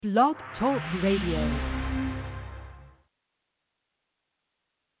Blog Talk Radio.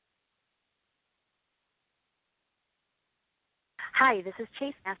 Hi, this is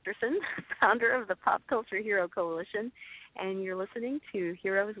Chase Masterson, founder of the Pop Culture Hero Coalition, and you're listening to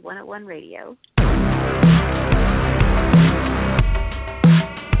Heroes 101 Radio.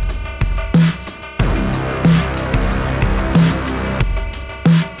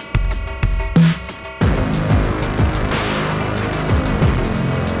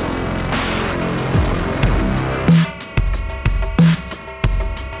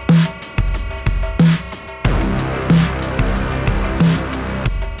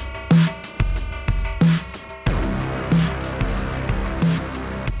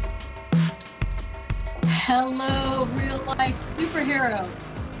 Hello, real-life superheroes,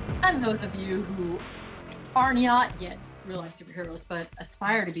 and those of you who are not yet real-life superheroes but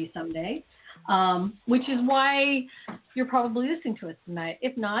aspire to be someday, which is why you're probably listening to us tonight.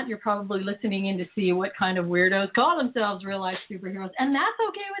 If not, you're probably listening in to see what kind of weirdos call themselves real-life superheroes, and that's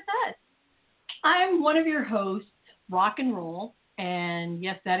okay with us. I'm one of your hosts, Rock and Roll, and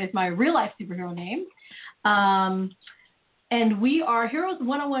yes, that is my real-life superhero name. And we are Heroes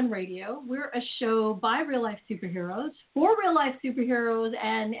 101 Radio. We're a show by real-life superheroes, for real-life superheroes,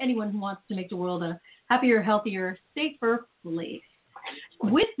 and anyone who wants to make the world a happier, healthier, safer place.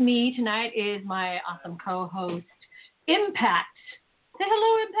 With me tonight is my awesome co-host, Impact. Say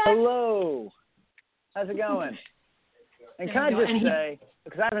hello, Impact. Hello. How's it going? And can I just say,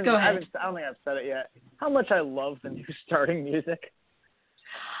 because I don't think I've said it yet, how much I love the new starting music.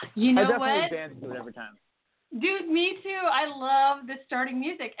 You know what? I definitely dance to it every time. Dude, me too. I love the starting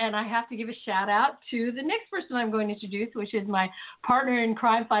music, and I have to give a shout out to the next person I'm going to introduce, which is my partner in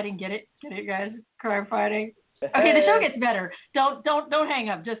crime fighting. Get it, guys? Crime fighting. Okay, the show gets better. Don't hang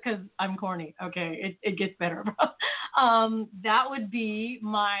up just because I'm corny. Okay, it gets better. That would be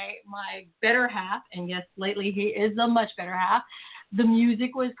my better half, and yes, lately he is a much better half. The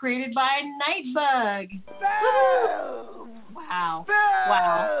music was created by Nightbug. Wow.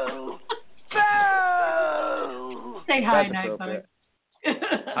 Wow. Say hi, Nightbug.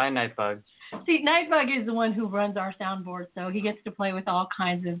 Hi, Nightbug. See, Nightbug is the one who runs our soundboard, so he gets to play with all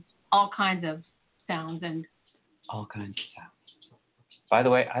kinds of sounds and all kinds of sounds. By the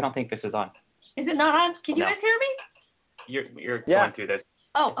way, I don't think this is on. Is it not on? Can you guys hear me? You're going through this.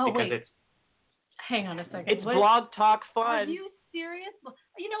 Oh, because wait. Hang on a second. It's Blog Talk fun. Are you serious?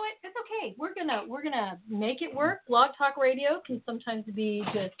 You know what? It's okay. We're gonna make it work. Blog Talk Radio can sometimes be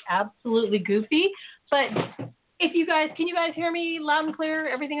just absolutely goofy, but can you guys hear me loud and clear?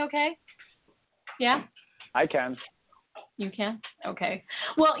 Everything okay? Yeah? I can. You can? Okay.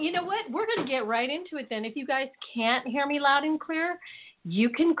 Well, you know what? We're going to get right into it then. If you guys can't hear me loud and clear, you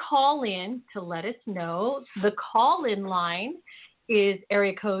can call in to let us know. The call-in line is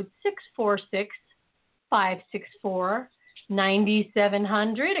area code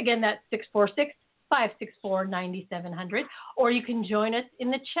 646-564-9700. Again, that's 646-564-9700. Or you can join us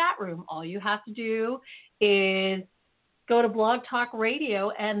in the chat room. All you have to do is go to Blog Talk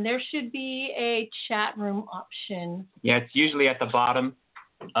Radio, and there should be a chat room option. Yeah, it's usually at the bottom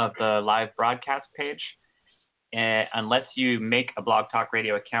of the live broadcast page. Unless you make a Blog Talk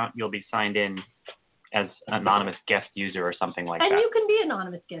Radio account, you'll be signed in as an anonymous guest user or something like that. And you can be an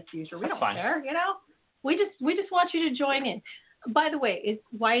anonymous guest user. We don't care, you know. We just want you to join in. By the way,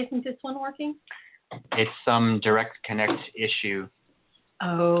 why isn't this one working? It's some direct connect issue.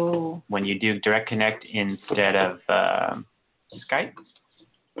 Oh. When you do direct connect instead of Skype,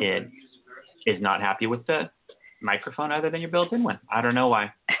 it is not happy with the microphone other than your built-in one. I don't know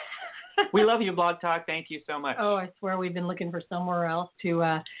why. We love you, Blog Talk. Thank you so much. Oh, I swear we've been looking for somewhere else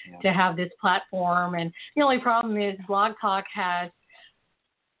to have this platform. And the only problem is Blog Talk has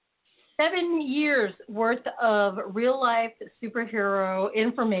 7 years worth of real-life superhero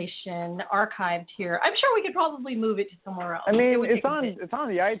information archived here. I'm sure we could probably move it to somewhere else. I mean, it's on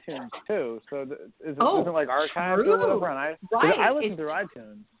the iTunes too, so isn't like archived or whatever. And I listen through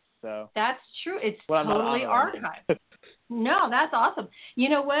iTunes, so that's true. It's totally archived. No, that's awesome. You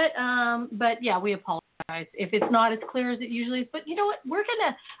know what? But yeah, we apologize if it's not as clear as it usually is. But you know what? We're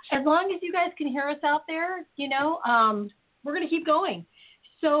gonna, as long as you guys can hear us out there, we're gonna keep going.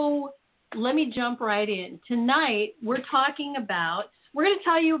 So let me jump right in. Tonight, we're going to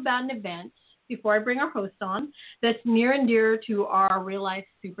tell you about an event, before I bring our host on, that's near and dear to our real-life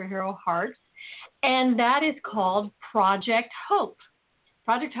superhero hearts, and that is called Project Hope.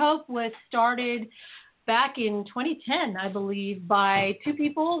 Project Hope was started back in 2010, I believe, by two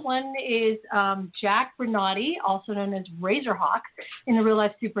people. One is Jack Bernardi, also known as Razorhawk in the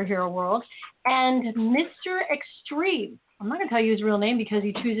real-life superhero world, and Mr. Extreme I'm not going to tell you his real name because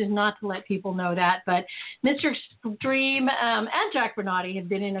he chooses not to let people know that. But Mr. Extreme and Jack Bernardi have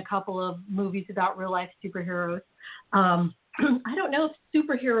been in a couple of movies about real-life superheroes. I don't know if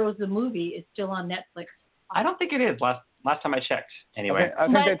Superheroes the movie is still on Netflix. I don't think it is. Last time I checked, anyway. I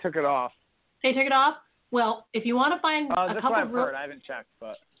think they took it off. They took it off? Well, if you want to find a that's couple what of I've heard. I haven't checked,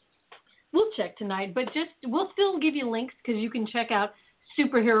 but we'll check tonight. But we'll still give you links because you can check out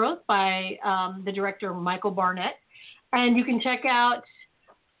Superheroes by the director Michael Barnett, and you can check out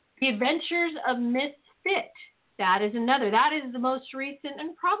The Adventures of Miss Fit. That is another. That is the most recent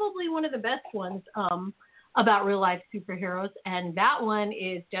and probably one of the best ones about real life superheroes. And that one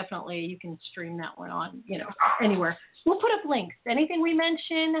is definitely, you can stream that one on, anywhere. We'll put up links. Anything we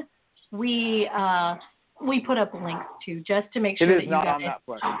mention, we put up links to just to make sure that you guys. It is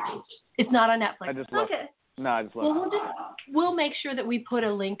not on Netflix. It's not on Netflix. I just looked. Okay. No, I just looked. Well, we'll make sure that we put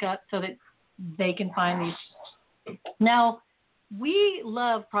a link up so that they can find these. Now, we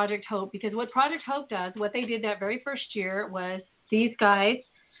love Project Hope because what Project Hope does, what they did that very first year was these guys,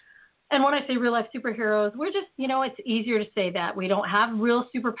 and when I say real life superheroes, we're just, it's easier to say that. We don't have real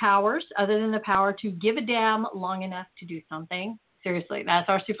superpowers other than the power to give a damn long enough to do something. Seriously, that's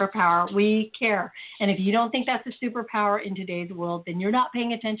our superpower. We care. And if you don't think that's a superpower in today's world, then you're not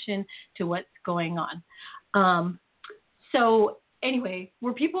paying attention to what's going on. So anyway,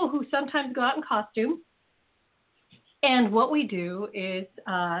 we're people who sometimes go out in costume. And what we do is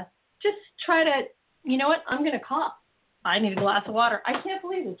just try to, you know what, I'm going to cough. I need a glass of water. I can't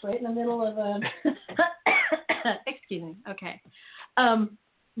believe it's right in the middle of a, excuse me, okay.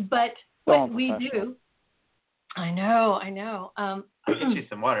 But what we do, I know. I'll get you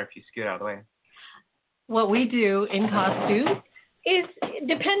some water if you scoot out of the way. What we do in costume is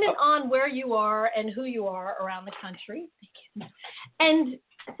dependent on where you are and who you are around the country. And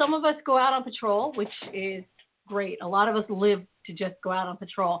some of us go out on patrol, which is great. A lot of us live to just go out on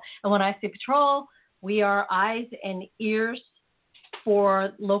patrol. And when I say patrol, we are eyes and ears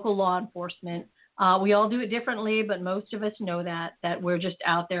for local law enforcement. We all do it differently, but most of us know that we're just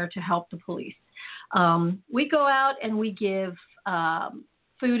out there to help the police. We go out and we give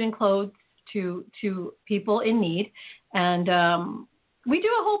food and clothes to people in need, and we do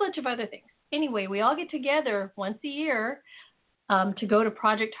a whole bunch of other things. Anyway, we all get together once a year to go to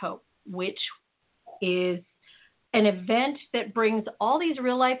Project Hope, which is an event that brings all these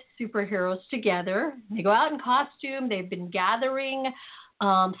real-life superheroes together. They go out in costume. They've been gathering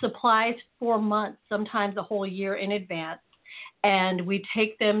supplies for months, sometimes a whole year in advance. And we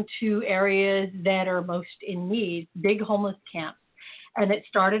take them to areas that are most in need, big homeless camps. And it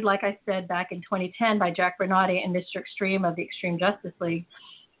started, like I said, back in 2010 by Jack Bernardi and Mr. Extreme of the Extreme Justice League.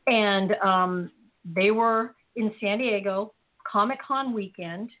 And they were in San Diego, Comic-Con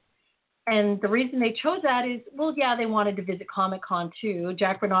weekend. And the reason they chose that is, well, yeah, they wanted to visit Comic-Con too.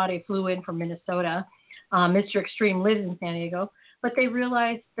 Jack Bernardi flew in from Minnesota. Mr. Extreme lives in San Diego. But they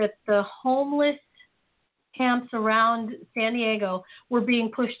realized that the homeless camps around San Diego were being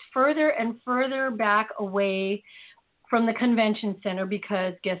pushed further and further back away from the convention center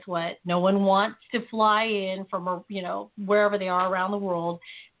because guess what? No one wants to fly in from, wherever they are around the world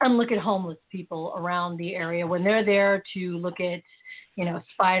and look at homeless people around the area when they're there to look at,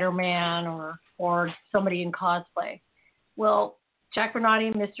 Spider-Man or somebody in cosplay. Well, Jack Bernardi,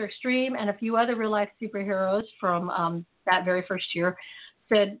 Mr. Extreme, and a few other real-life superheroes from that very first year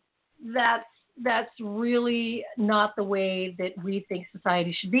said that's really not the way that we think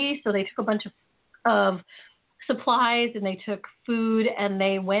society should be. So they took a bunch of supplies and they took food and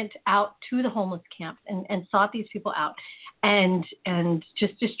they went out to the homeless camps and sought these people out and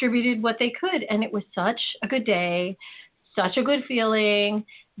just distributed what they could. And it was such a good day, such a good feeling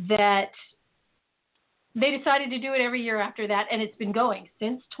that they decided to do it every year after that. And it's been going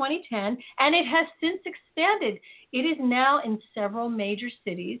since 2010 and it has since expanded. It is now in several major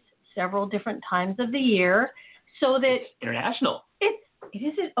cities, several different times of the year, so that international. It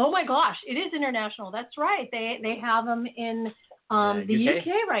is. Oh my gosh, it is international. That's right. They have them in the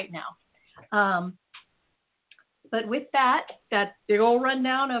UK right now. But with that big old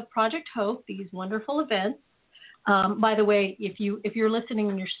rundown of Project Hope, these wonderful events. By the way, if you're listening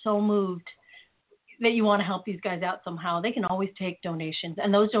and you're so moved that you want to help these guys out somehow, they can always take donations,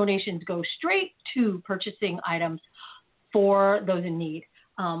 and those donations go straight to purchasing items for those in need.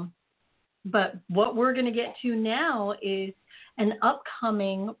 But what we're going to get to now is an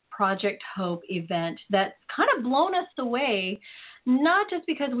upcoming Project Hope event that's kind of blown us away, not just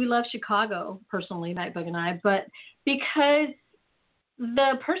because we love Chicago, personally, Nightbug and I, but because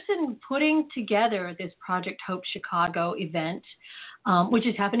the person putting together this Project Hope Chicago event, which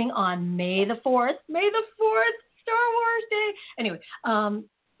is happening on May the 4th, Star Wars Day. Anyway,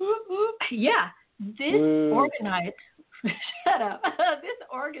 yeah, this organizer. Shut up. This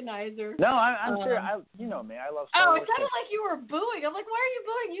organizer. No, I'm serious. You know me. I love Star Wars. Oh, it sounded like you were booing. I'm like, why are you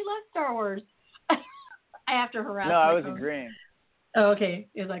booing? You love Star Wars. I have to harass. No, I was agreeing. Oh, okay.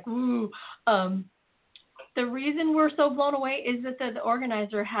 It was like, woo. The reason we're so blown away is that the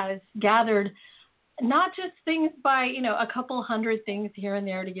organizer has gathered not just things by, a couple hundred things here and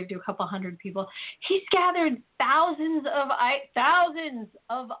there to give to a couple hundred people. He's gathered thousands of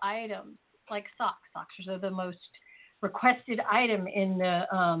items, like socks. Socks are the most requested item in the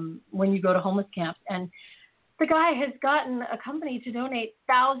when you go to homeless camps. And the guy has gotten a company to donate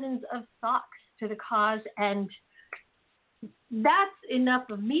thousands of socks to the cause, and that's enough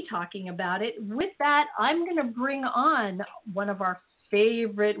of me talking about it. With that, I'm going to bring on one of our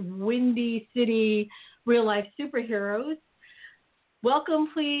favorite Windy City real-life superheroes. Welcome,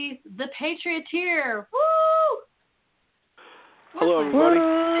 please, the Patrioteer. Woo! Hello, everybody.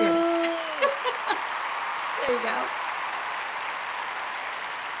 There you go.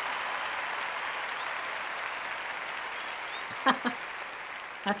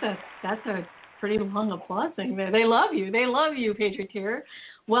 That's a pretty long applause thing there. They love you. They love you, Patrioteer.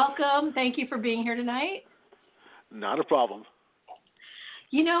 Welcome. Thank you for being here tonight. Not a problem.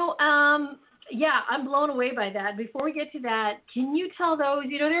 Yeah, I'm blown away by that. Before we get to that, can you tell those,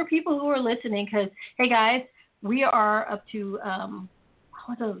 there are people who are listening because, hey, guys, we are up to,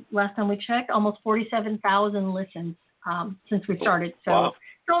 what was the last time we checked? Almost 47,000 listens since we started. So, wow.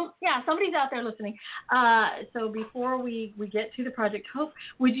 Somebody's out there listening. So before we get to the Project Hope,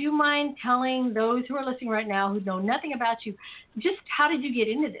 would you mind telling those who are listening right now who know nothing about you, just how did you get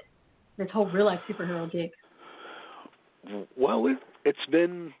into this whole real-life superhero gig? Well, it's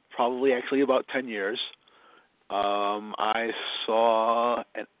been probably actually about 10 years. I saw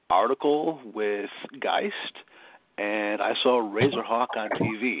an article with Geist, and I saw Razorhawk on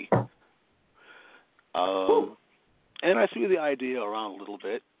TV. And I threw the idea around a little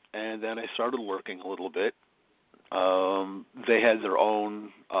bit, and then I started working a little bit. They had their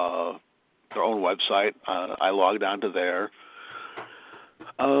own website. I logged onto there,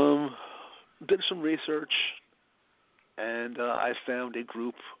 did some research, and I found a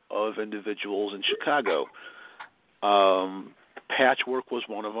group of individuals in Chicago. Patchwork was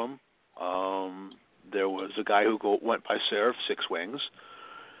one of them. There was a guy who went by Seraph, Six Wings.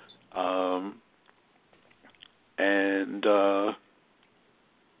 And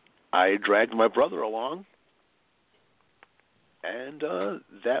I dragged my brother along, and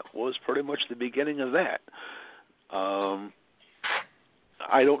that was pretty much the beginning of that.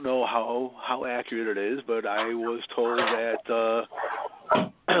 I don't know how accurate it is, but I was told that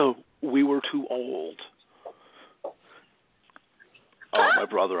we were too old, my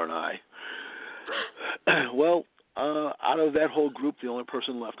brother and I. Well, out of that whole group, the only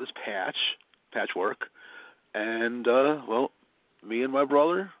person left is Patchwork. And, me and my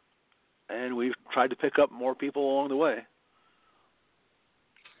brother, and we've tried to pick up more people along the way.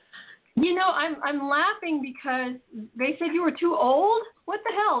 I'm laughing because they said you were too old. What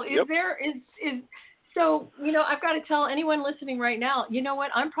the hell? Yep. So, I've got to tell anyone listening right now, you know what?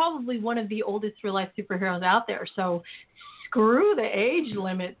 I'm probably one of the oldest real-life superheroes out there. So screw the age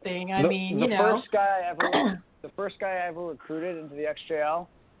limit thing. The first guy I ever recruited into the XJL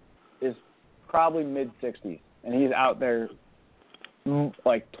is probably mid-60s, and he's out there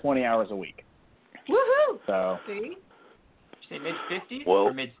like 20 hours a week. Woohoo! So, see? Did you say mid-50s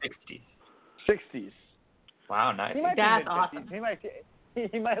or mid-60s? 60s. Wow, nice. That's awesome. He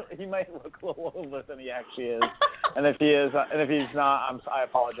might look a little older than he actually is, and if he's not, I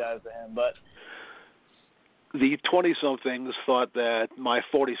apologize to him. But the 20-somethings thought that my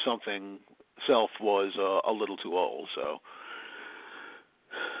 40-something self was a little too old, so.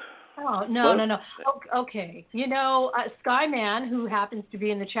 Oh, no. Okay. Skyman, who happens to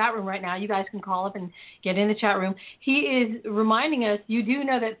be in the chat room right now, you guys can call up and get in the chat room. He is reminding us, you do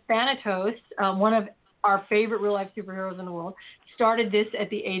know that Thanatos, one of our favorite real-life superheroes in the world, started this at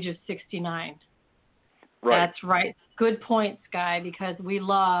the age of 69. Right. That's right. Good point, Sky, because we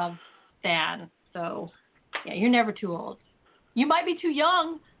love Than. So, yeah, you're never too old. You might be too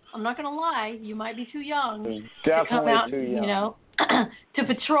young. I'm not going to lie. You might be too young to come out, too young. to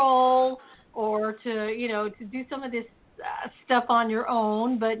patrol or to do some of this stuff on your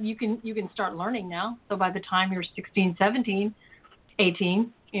own, but you can start learning now. So by the time you're 16, 17,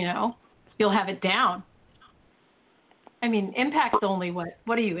 18, you'll have it down. I mean, Impact's only what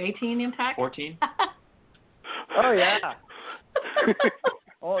are you, 18 Impact? 14. Oh yeah.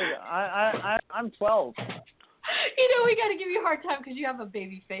 Oh yeah. I'm 12. we got to give you a hard time because you have a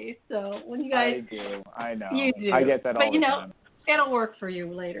baby face. So when you guys, I do. I know. You do. I get that all the time. It'll work for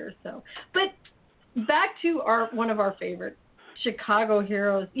you later. So, but back to one of our favorite Chicago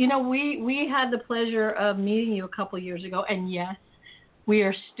heroes. We had the pleasure of meeting you a couple years ago, and yes,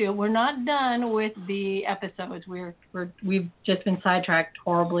 we're not done with the episodes. We've just been sidetracked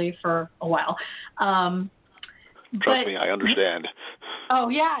horribly for a while. Trust me, I understand. Oh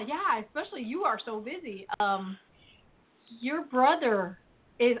yeah, especially you are so busy. Your brother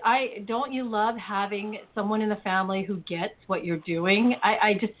don't you love having someone in the family who gets what you're doing?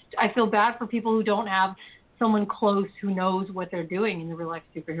 I feel bad for people who don't have someone close who knows what they're doing in the real life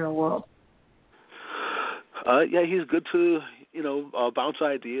superhero world. Yeah, he's good to, bounce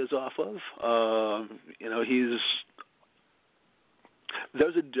ideas off of.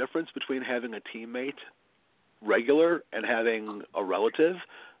 There's a difference between having a teammate regular and having a relative.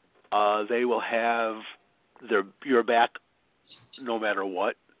 They will have your back no matter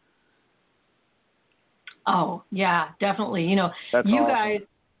what. Oh, yeah, definitely. That's you awesome. Guys,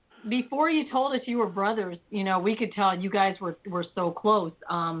 before you told us you were brothers, we could tell you guys were so close.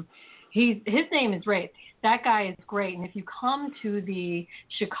 His name is Ray. That guy is great. And if you come to the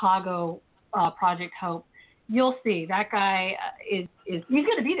Chicago Project Hope, you'll see that guy is he's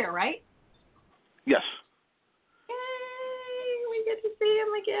going to be there, right? Yes. Yay! We get to see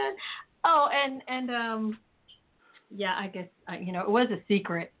him again. Oh, and yeah, I guess it was a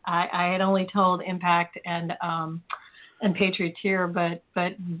secret. I had only told Impact and Patrioteer, but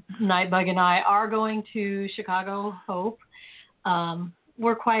Nightbug and I are going to Chicago Hope.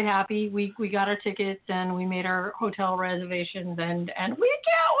 We're quite happy. We got our tickets and we made our hotel reservations and we can't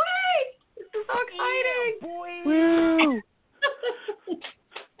wait. This is so exciting. Yeah, boy. Woo!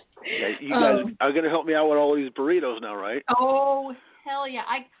 Yeah, you guys are going to help me out with all these burritos now, right? Oh, hell yeah.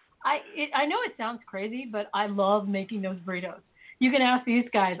 I know it sounds crazy, but I love making those burritos. You can ask these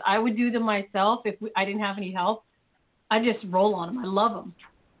guys. I would do them myself if I didn't have any help. I just roll on them. I love them.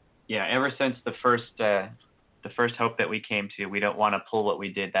 Yeah, ever since the first Hope that we came to, we don't want to pull what we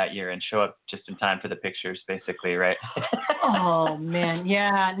did that year and show up just in time for the pictures, basically, right? Oh man,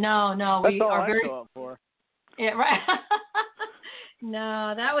 yeah, no, That's we all are I very. show up for. Yeah, right.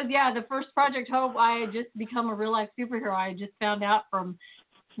 No, that was the first Project Hope. I had just become a real life superhero. I just found out from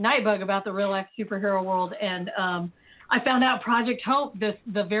Nightbug about the real life superhero world, and I found out Project Hope,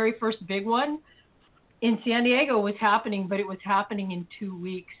 the very first big one in San Diego, was happening, but it was happening in 2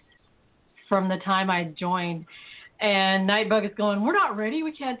 weeks from the time I joined. And Nightbug is going, we're not ready,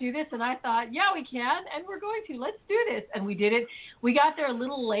 we can't do this. And I thought, yeah, we can, and we're going to. Let's do this. And we did it. We got there a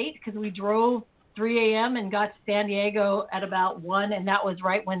little late because we drove 3 a.m. and got to San Diego at about 1, and that was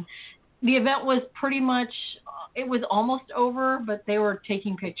right when the event was pretty much, it was almost over, but they were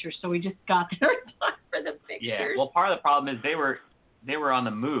taking pictures, so we just got there in time for the pictures. Yeah, well, part of the problem is they were on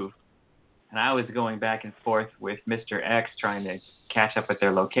the move, and I was going back and forth with Mr. X trying to catch up with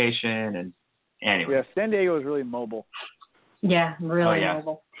their location, and anyway. Yeah, San Diego is really mobile. Yeah, really yeah.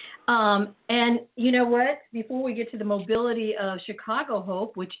 mobile. And you know what? Before we get to the mobility of Chicago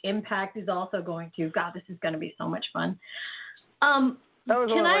Hope, which Impact is also going to, God, this is going to be so much fun. That was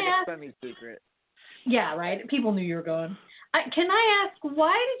can only I like a semi-secret. Yeah, right. People knew you were going. Can I ask,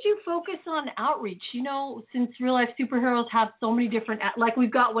 why did you focus on outreach? Since real life superheroes have so many different, like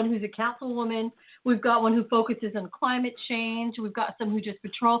we've got one who's a councilwoman, we've got one who focuses on climate change, we've got some who just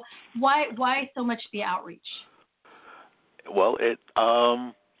patrol. Why so much the outreach? Well,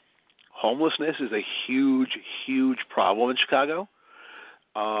 homelessness is a huge, huge problem in Chicago.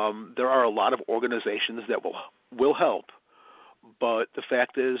 There are a lot of organizations that will help, but the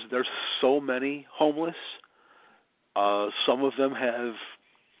fact is there's so many homeless. Some of them have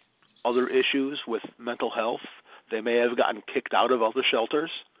other issues with mental health. They may have gotten kicked out of other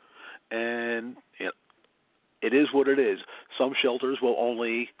shelters, and it is what it is. Some shelters will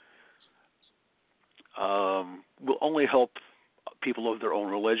only help people of their own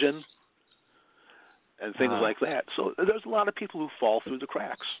religion and things like that. So there's a lot of people who fall through the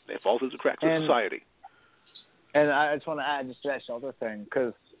cracks. They fall through the cracks of society. And I just want to add just to that shelter thing,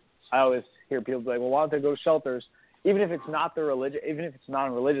 because I always hear people be like, well, why don't they go to shelters? Even if it's not the religion, even if it's not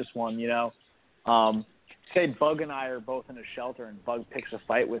a religious one, say Bug and I are both in a shelter and Bug picks a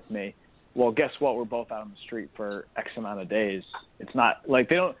fight with me. Well, guess what? We're both out on the street for X amount of days. It's not like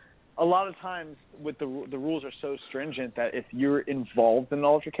they don't. A lot of times, with the rules are so stringent that if you're involved in an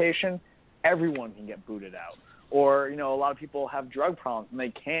altercation, everyone can get booted out. Or a lot of people have drug problems and they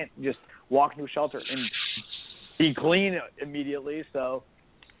can't just walk into a shelter and be clean immediately, so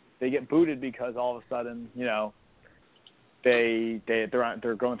they get booted because all of a sudden,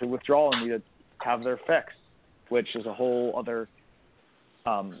 they're going through withdrawal and need to have their fix. which is a whole other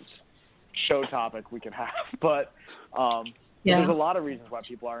show topic we could have. But there's a lot of reasons why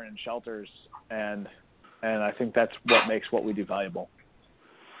people aren't in shelters, and I think that's what makes what we do valuable.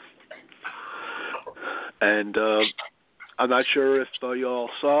 And I'm not sure if you all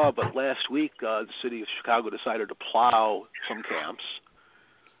saw, but last week the city of Chicago decided to plow some camps.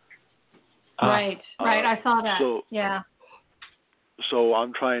 Right. I saw that. So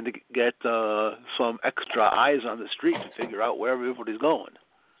I'm trying to get some extra eyes on the street to figure out where everybody's going.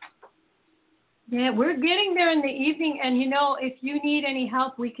 Yeah, we're getting there in the evening, and if you need any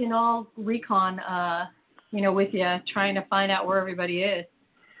help, we can all recon, with you, trying to find out where everybody is.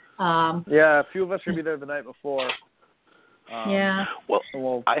 A few of us should be there the night before. Well,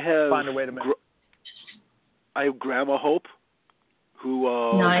 we'll I have find a way to make. I have Grandma Hope, who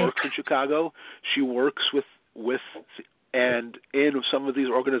works in Chicago. She works with and in some of these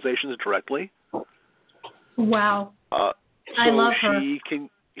organizations directly. Wow. So I love her.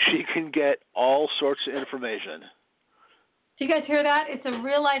 She can get all sorts of information. Do you guys hear that? It's a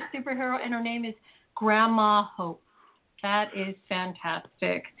real life superhero, and her name is Grandma Hope. That is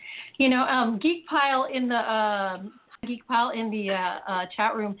fantastic. Geek Pile in the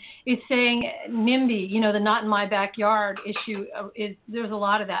chat room is saying NIMBY, the not in my backyard issue there's a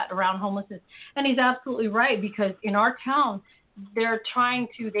lot of that around homelessness, and he's absolutely right, because in our town they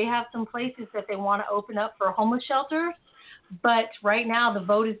have some places that they want to open up for homeless shelters, but right now the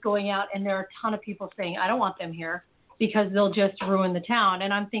vote is going out, and there are a ton of people saying I don't want them here because they'll just ruin the town.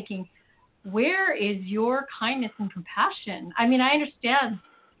 And I'm thinking, where is your kindness and compassion? I mean, I understand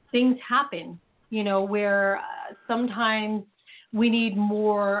things happen, where sometimes we need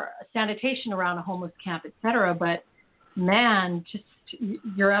more sanitation around a homeless camp, et cetera. But, man,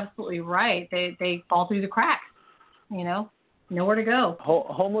 you're absolutely right. They fall through the cracks, nowhere to go.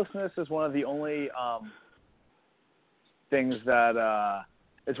 Homelessness is one of the only things that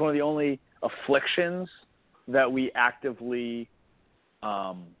it's one of the only afflictions that we actively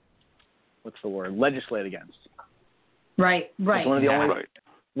legislate against. Right. It's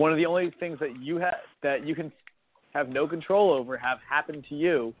one of the only things that you can have no control over have happened to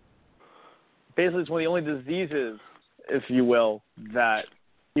you. Basically, it's one of the only diseases, if you will, that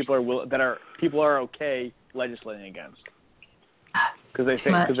people are okay legislating against, because they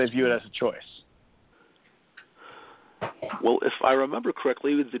view it as a choice. Well, if I remember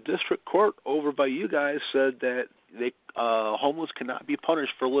correctly, the district court over by you guys said that homeless cannot be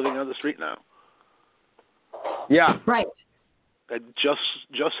punished for living on the street now. Yeah. Right. It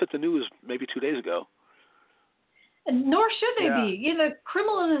just hit the news maybe 2 days ago. And nor should they be.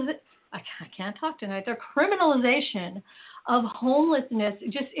 I can't talk tonight. The criminalization of homelessness,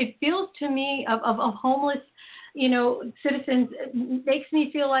 it feels to me of homeless, citizens, it makes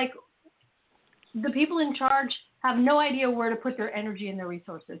me feel like the people in charge have no idea where to put their energy and their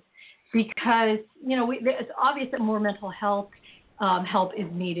resources, because it's obvious that more mental health help is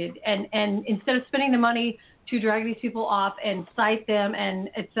needed, and instead of spending the money to drag these people off and cite them and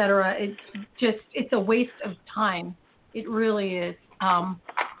et cetera, it's a waste of time. It really is.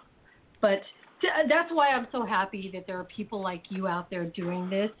 But that's why I'm so happy that there are people like you out there doing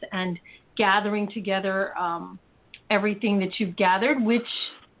this and gathering together everything that you've gathered, which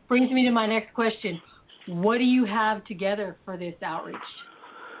brings me to my next question. What do you have together for this outreach?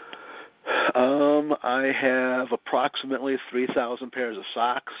 I have approximately 3,000 pairs of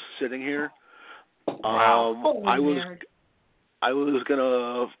socks sitting here. Wow. I was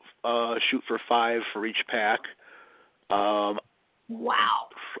gonna shoot for 5 for each pack. Wow.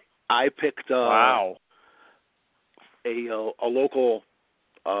 I picked a local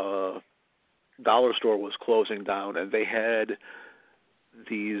dollar store was closing down, and they had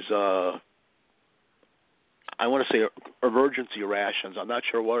these I want to say emergency rations. I'm not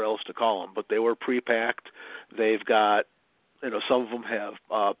sure what else to call them, but they were pre-packed. They've got, some of them have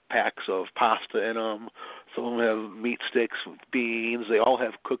packs of pasta in them. Some of them have meat sticks with beans. They all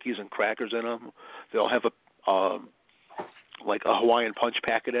have cookies and crackers in them. They all have like a Hawaiian punch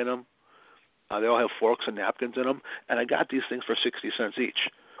packet in them. They all have forks and napkins in them. And I got these things for 60 cents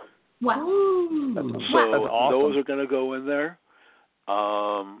each. Wow. So That's awesome. Those are going to go in there.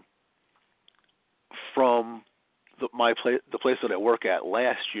 From the place that I work at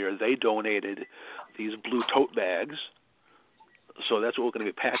last year, they donated these blue tote bags. So that's what we're going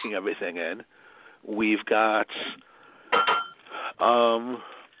to be packing everything in. We've got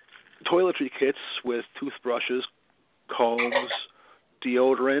toiletry kits with toothbrushes, combs,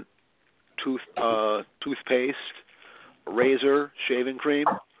 deodorant, toothpaste, razor, shaving cream.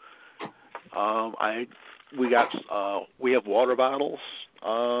 We have water bottles,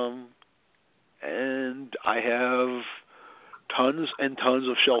 and I have tons and tons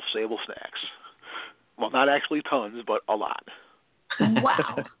of shelf-stable snacks. Well, not actually tons, but a lot.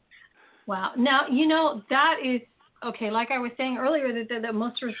 Wow. Wow. Now, that is, okay, like I was saying earlier, the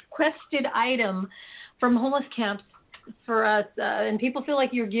most requested item from homeless camps for us, and people feel like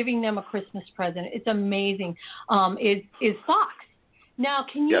you're giving them a Christmas present. It's amazing, is socks. Now,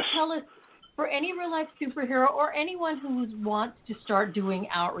 can you tell us, for any real-life superhero or anyone who wants to start doing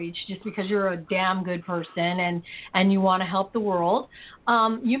outreach just because you're a damn good person and you want to help the world,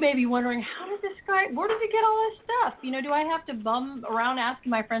 you may be wondering, how does this guy, where does he get all this stuff? Do I have to bum around asking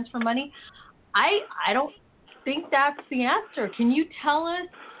my friends for money? I don't think that's the answer. Can you tell us,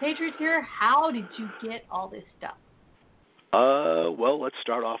 Patrioteer, how did you get all this stuff? Well, let's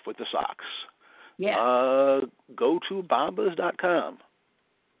start off with the socks. Yeah. Go to bombas.com.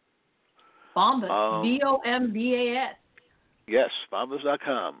 Bombas, B-O-M-B-A-S. Yes,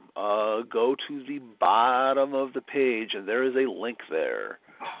 bombas.com. Go to the bottom of the page, and there is a link there.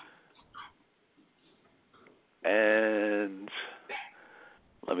 And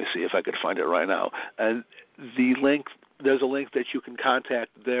let me see if I could find it right now. And the link, there's a link that you can contact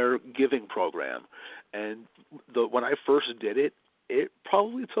their giving program. And when I first did it, it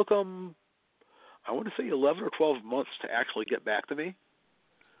probably took them, I want to say 11 or 12 months to actually get back to me.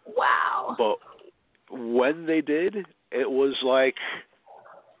 Wow. But when they did, it was like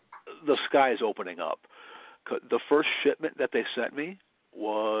the sky's opening up. The first shipment that they sent me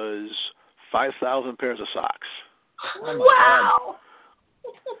was 5,000 pairs of socks. Wow.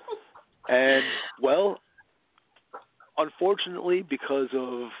 And, well, unfortunately, because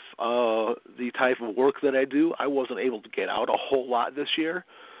of the type of work that I do, I wasn't able to get out a whole lot this year.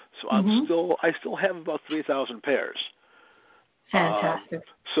 So I still have about 3,000 pairs. Fantastic.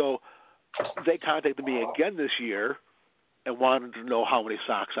 So they contacted me again this year and wanted to know how many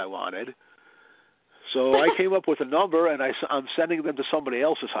socks I wanted. So I came up with a number, and I'm sending them to somebody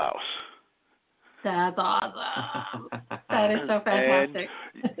else's house. That's awesome. That is so fantastic.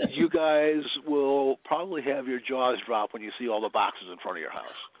 And you guys will probably have your jaws drop when you see all the boxes in front of your house.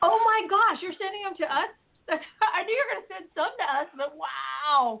 Oh, my gosh. You're sending them to us? I knew you were going to send some to us, but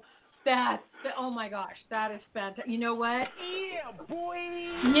wow. Oh, my gosh. That is fantastic. You know what? Yeah, boy.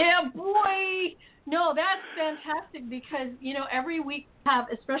 Yeah, boy. No, that's fantastic because, every week we have,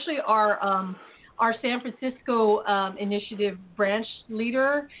 especially our San Francisco initiative branch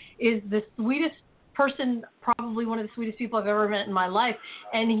leader is the sweetest person, probably one of the sweetest people I've ever met in my life.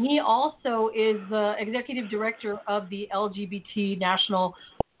 And he also is the executive director of the LGBT National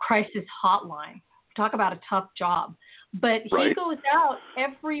Crisis Hotline. Talk about a tough job. But he goes out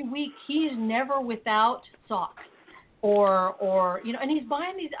every week. He's never without socks or and he's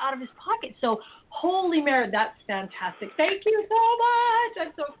buying these out of his pocket. So, holy Mary, that's fantastic. Thank you so much.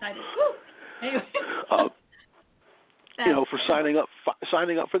 I'm so excited. Woo. Anyway. For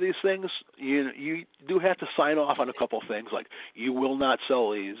signing up for these things, you do have to sign off on a couple things, like you will not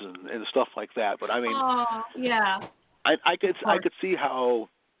sell these and stuff like that. But I mean, yeah, I could see how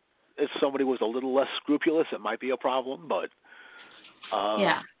if somebody was a little less scrupulous, it might be a problem. But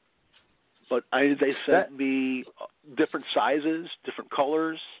But they sent me different sizes, different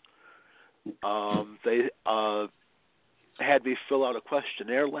colors. They had me fill out a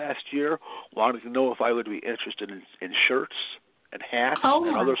questionnaire last year, wanting to know if I would be interested in shirts and hats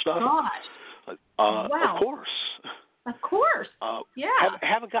and other stuff. Gosh. Wow. Of course. Of course. Yeah.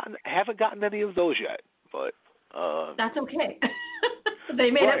 Haven't gotten any of those yet, but that's okay. They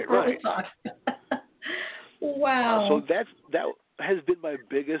made it for the socks. Wow. So that has been my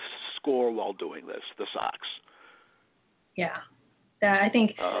biggest score while doing this, the socks. Yeah. I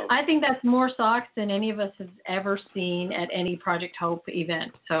think that's more socks than any of us has ever seen at any Project Hope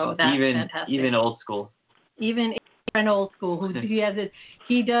event. So that's fantastic. Even old school. Even old school,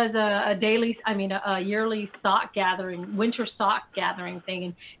 he does a yearly sock gathering, winter sock gathering thing,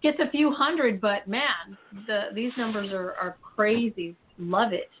 and gets a few hundred. But man, these numbers are crazy.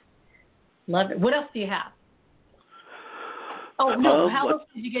 Love it. What else do you have? Oh no! How else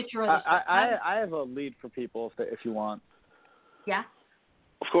did you get your other stuff? I have a lead for people if you want. Yeah.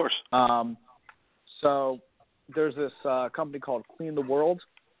 Of course. So there's this company called Clean the World,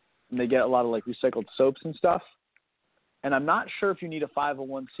 and they get a lot of recycled soaps and stuff. And I'm not sure if you need a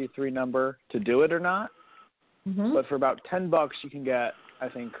 501c3 number to do it or not. Mm-hmm. But for about $10, you can get, I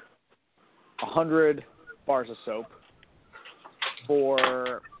think, 100 bars of soap.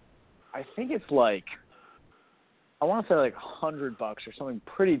 For, I think it's I want to say $100 or something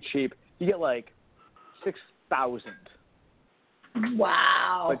pretty cheap. You get 6,000.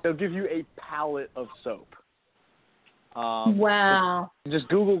 Wow. They'll give you a pallet of soap. Wow. Just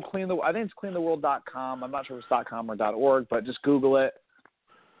Google I think it's cleantheworld.com. I'm not sure if it's .com or .org, but just Google it.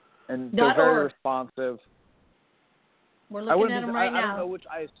 And they're very responsive. We're looking at them right now. I don't know which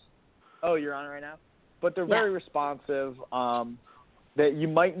Oh, you're on it right now? But they're very responsive. That you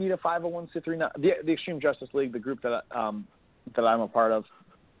might need a 501c3. Now, the Extreme Justice League, the group that I'm a part of,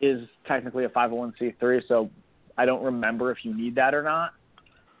 is technically a 501c3, so I don't remember if you need that or not.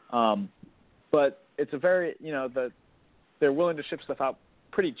 But it's a very, they're willing to ship stuff out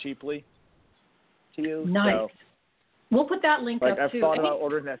pretty cheaply to you. Nice. So, we'll put that link up, I've too. thought about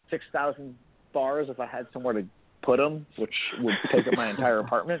ordering that 6,000 bars if I had somewhere to put them, which would take up my entire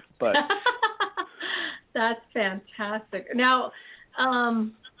apartment. But that's fantastic. Now,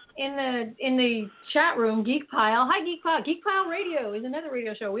 in the chat room, Geek Pile. Hi, Geek Pile. Geek Pile Radio is another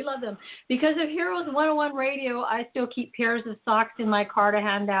radio show. We love them. Because of Heroes 101 Radio, I still keep pairs of socks in my car to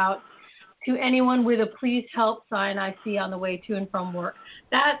hand out to anyone with a please help sign I see on the way to and from work.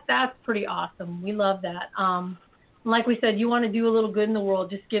 That's pretty awesome. We love that. Like we said, you want to do a little good in the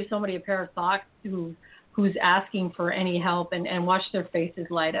world, just give somebody a pair of socks who's asking for any help and watch their faces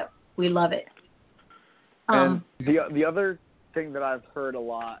light up. We love it. And the other thing that I've heard a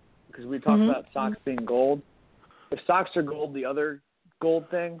lot, because we talked about socks being gold. If socks are gold, the other gold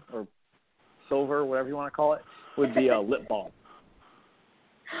thing, or silver, whatever you want to call it, would be a lip balm.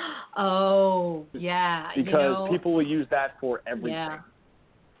 Oh, yeah. Because people will use that for everything. Yeah.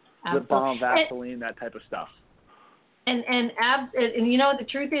 Lip balm, Vaseline, that type of stuff. And the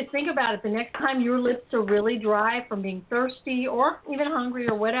truth is, think about it. The next time your lips are really dry from being thirsty or even hungry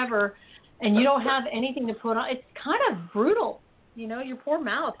or whatever, and you don't have anything to put on, it's kind of brutal, your poor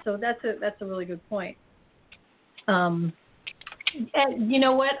mouth. So that's a really good point. And you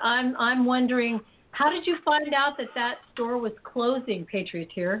know what? I'm wondering, how did you find out that store was closing,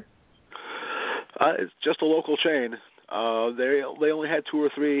 Patrioteer? It's just a local chain. They only had 2 or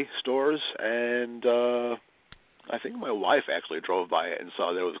 3 stores, and I think my wife actually drove by it and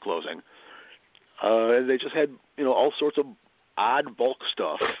saw that it was closing. And they just had all sorts of odd bulk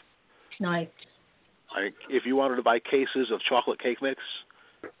stuff. Nice. Like if you wanted to buy cases of chocolate cake mix,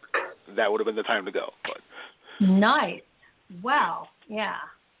 that would have been the time to go. But nice. Wow. Yeah.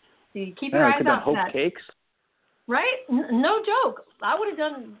 See, keep your eyes out for that. Cakes. Right? No joke. I would have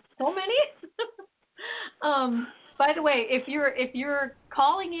done so many. By the way, if you're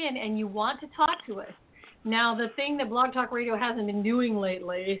calling in and you want to talk to us, now the thing that Blog Talk Radio hasn't been doing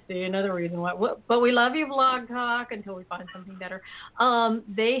lately, see another reason why, but we love you, Blog Talk, until we find something better.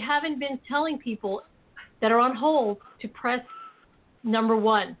 They haven't been telling people that are on hold to press number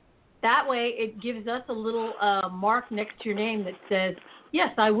 1. That way it gives us a little mark next to your name that says, yes,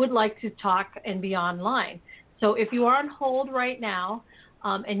 I would like to talk and be online. So if you are on hold right now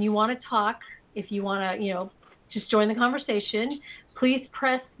and you want to talk, if you want to, just join the conversation, please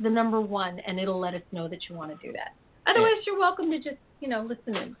press the number 1 and it'll let us know that you want to do that. Otherwise, you're welcome to just,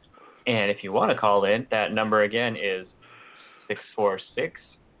 listen in. And if you want to call in, that number again is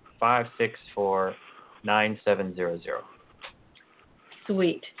 646-564-9700.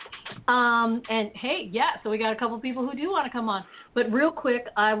 Sweet. And hey, so we got a couple people who do want to come on. But real quick,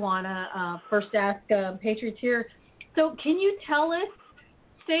 I want to first ask Patrioteer. So can you tell us,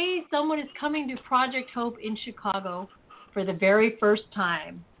 say someone is coming to Project Hope in Chicago for the very first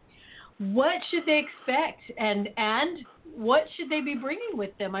time, what should they expect? And what should they be bringing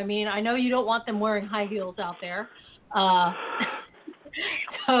with them? I mean, I know you don't want them wearing high heels out there.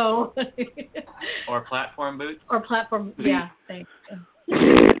 So or platform boots. Or platform, yeah, thanks.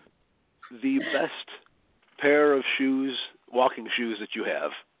 The best pair of shoes, walking shoes that you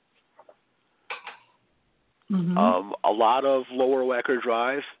have. Mm-hmm. A lot of lower whacker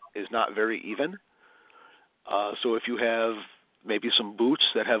drive is not very even. So if you have maybe some boots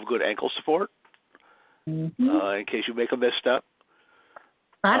that have good ankle support, in case you make a misstep.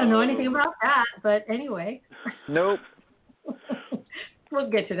 I don't know anything about that, but anyway. Nope. We'll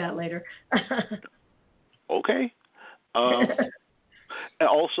get to that later. Okay. And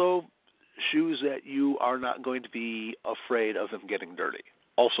also, shoes that you are not going to be afraid of them getting dirty,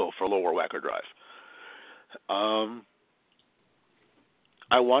 also for lower whacker drive.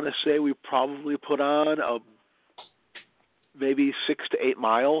 I want to say we probably put on maybe 6 to 8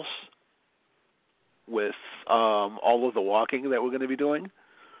 miles with all of the walking that we're going to be doing.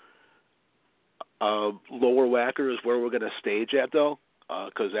 Lower whacker is where we're going to stage at, though,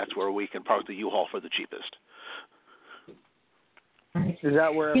 because that's where we can park the U-Haul for the cheapest. Is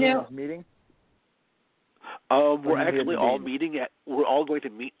that where everyone's meeting? We're actually all meeting at. We're all going to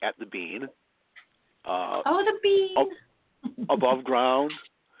meet at the Bean. The Bean. Above ground.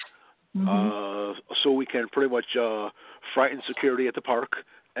 so we can pretty much frighten security at the park,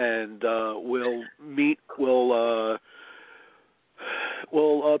 and we'll meet. We'll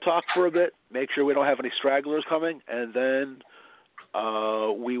talk for a bit, make sure we don't have any stragglers coming, and then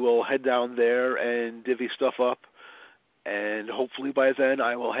we will head down there and divvy stuff up. And hopefully by then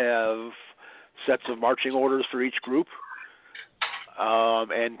I will have sets of marching orders for each group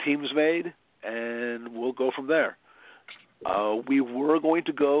and teams made, and we'll go from there. We were going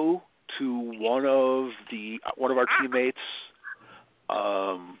to go to one of our teammates'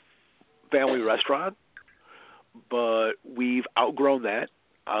 family restaurant, but we've outgrown that.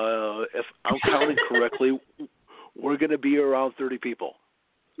 If I'm counting correctly, we're going to be around 30 people.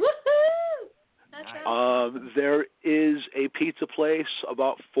 Woohoo! There is a pizza place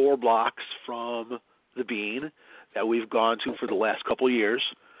about 4 blocks from the Bean that we've gone to for the last couple of years,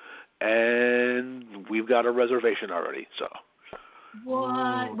 and we've got a reservation already. So.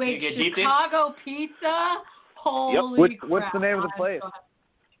 What? Ooh, wait, Chicago pizza? Holy crap. What's the name of the place?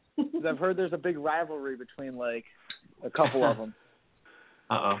 Because I've heard there's a big rivalry between, like, a couple of them.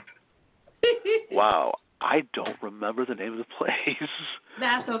 Uh-oh. Wow. I don't remember the name of the place.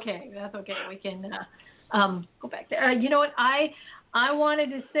 That's okay. We can go back there. You know what? I wanted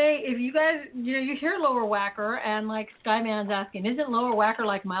to say, if you guys, you hear Lower Wacker, and like Skyman's asking, isn't Lower Wacker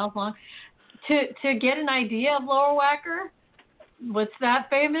like miles long? To get an idea of Lower Wacker, what's that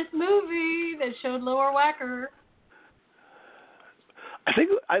famous movie that showed Lower Wacker? I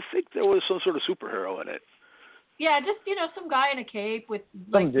think there was some sort of superhero in it. Yeah, just some guy in a cape with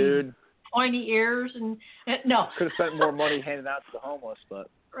some dude. Pointy ears and no. Could have spent more money handing out to the homeless, but.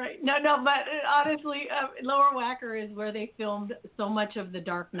 Right. No, but honestly, Lower Wacker is where they filmed so much of The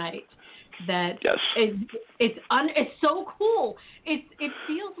Dark Knight that yes. It's so cool. It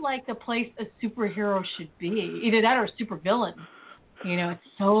feels like the place a superhero should be, either that or a supervillain.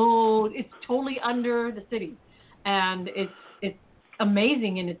 It's totally under the city, and it's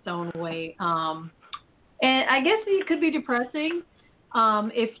amazing in its own way. And I guess it could be depressing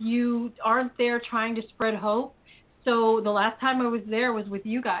if you aren't there trying to spread hope. So the last time I was there was with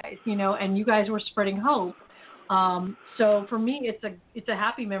you guys, and you guys were spreading hope. So for me, it's a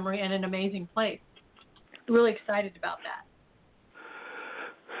happy memory and an amazing place. Really excited about that.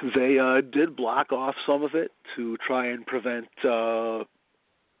 They did block off some of it to try and prevent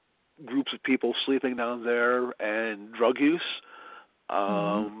groups of people sleeping down there and drug use.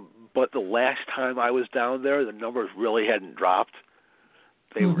 But the last time I was down there, the numbers really hadn't dropped.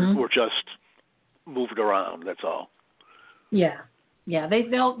 They were just moved around. That's all. Yeah.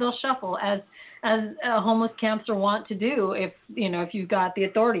 They'll shuffle as homeless camps are wont to do. If you've got the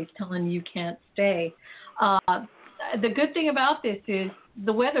authorities telling you can't stay. The good thing about this is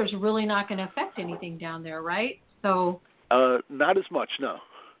the weather's really not going to affect anything down there, right? So. Not as much, no.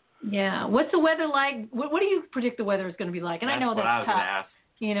 Yeah. What's the weather like? What do you predict the weather is going to be like? And I know that's tough.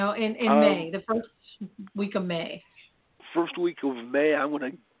 In May, the first week of May. First week of May, I'm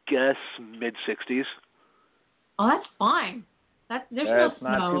going to guess mid-60s. Oh, that's fine. There's no snow.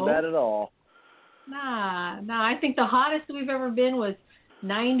 Not too bad at all. Nah. I think the hottest we've ever been was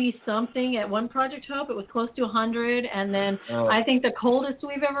 90-something at one Project Hope. It was close to 100. And then I think the coldest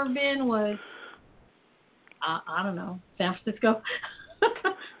we've ever been was, I don't know, San Francisco.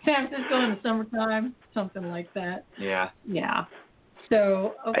 San Francisco in the summertime, something like that. Yeah.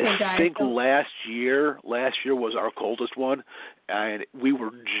 So, okay, guys. I think last year was our coldest one, and we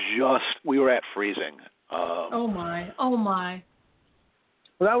were at freezing. Oh my.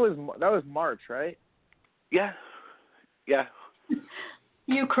 Well, that was March, right? Yeah.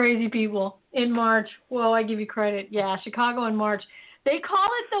 You crazy people. In March. Whoa, I give you credit. Yeah, Chicago in March. They call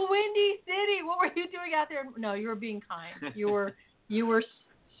it the Windy City. What were you doing out there? No, you were being kind. You were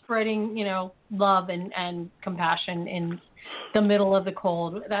spreading, love and compassion in the middle of the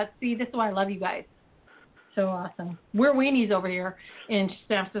cold. This is why I love you guys. So awesome. We're weenies over here in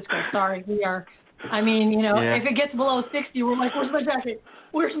San Francisco. Sorry, we are. If it gets below 60, we're like, where's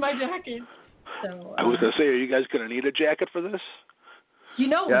my jacket? So I was going to say, are you guys going to need a jacket for this?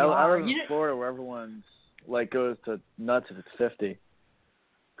 We are. I live in Florida where everyone's goes to nuts if it's 50.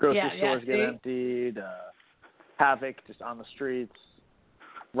 Grocery stores get emptied. Havoc just on the streets.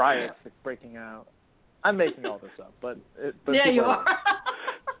 Riots breaking out. I'm making all this up, but you are.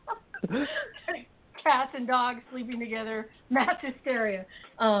 Cats and dogs sleeping together, mass hysteria.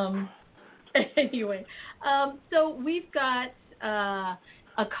 Anyway, so we've got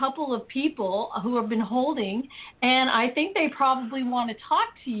a couple of people who have been holding, and I think they probably want to talk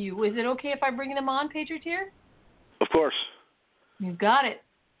to you. Is it okay if I bring them on, Patrioteer? Of course. You got it.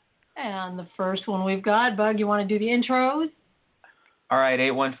 And the first one we've got, Bug, you want to do the intros? All right,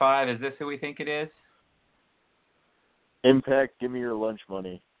 815. Is this who we think it is? Impact, give me your lunch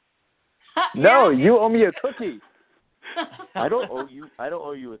money. No, you owe me a cookie. I don't owe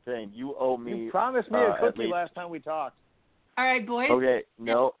you a thing. You owe me. You promised me a cookie last time we talked. All right, boys. Okay,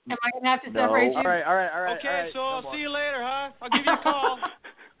 no. Am I going to have to separate you? All right. Okay, so I'll see you later, huh? I'll give you a call.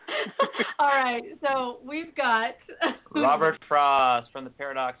 All right, so we've got Robert Frost from the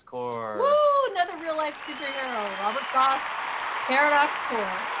Paradox Corps. Woo, another real-life superhero. Robert Frost, Paradox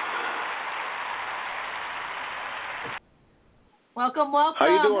Corps. Welcome. How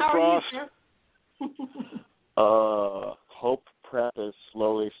you doing, Frost? Hope Prep is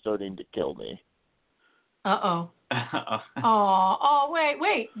slowly starting to kill me. Uh-oh. Oh,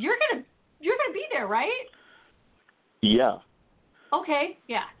 wait. You're gonna be there, right? Yeah. Okay,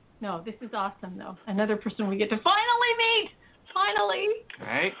 yeah. No, this is awesome, though. Another person we get to finally meet. Finally.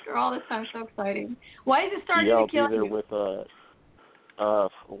 Right. After all this time, so exciting. Why is it starting I'll to kill be there you? with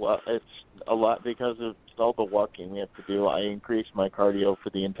well, it's a lot because of all the walking we have to do. I increased my cardio for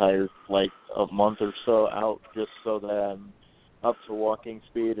the entire a month or so out, just so that I'm up to walking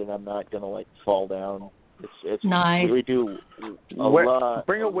speed and I'm not gonna fall down. It's nice. We do a lot.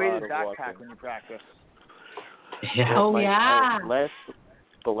 Bring a weighted lot backpack walking. when you practice. Yeah. Oh, yeah.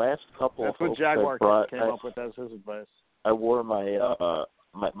 The last couple That's of what hopes I Jaguar brought, came up with as his advice. I wore my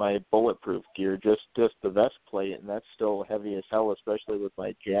bulletproof gear, just the vest plate, and that's still heavy as hell, especially with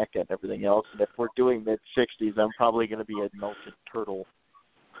my jacket and everything else. And if we're doing mid-60s, I'm probably going to be a melted turtle.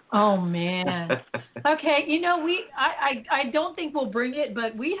 Oh, man. Okay, I don't think we'll bring it,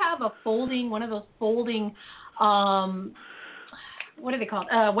 but we have one of those folding, what are they called?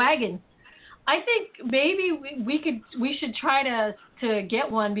 Wagons. I think maybe we should try to get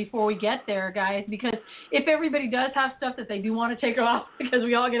one before we get there, guys, because if everybody does have stuff that they do want to take off because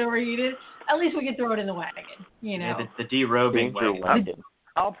we all get overheated, at least we can throw it in the wagon, Yeah, the derobing wagon.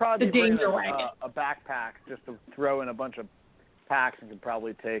 I'll probably bring wagon. a backpack just to throw in a bunch of packs and could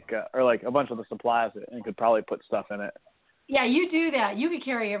probably take, or a bunch of the supplies and could probably put stuff in it. Yeah, you do that. You can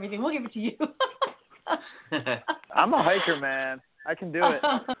carry everything. We'll give it to you. I'm a hiker, man. I can do it.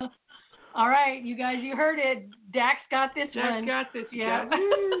 All right, you guys, you heard it. Dax got this one. Dax got this. Yeah.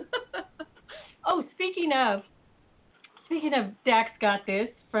 Oh, speaking of Dax got this.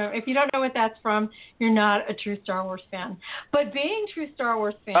 If you don't know what that's from, you're not a true Star Wars fan. But being true Star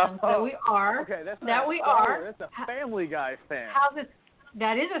Wars fans that we are, okay, that's a Family Guy fan.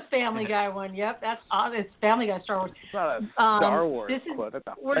 That is a Family Guy one. Yep, it's Family Guy Star Wars. It's not a Star Wars quote. That's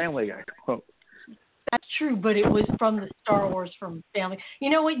a Family Guy quote. That's true, but it was from the Star Wars from Family. You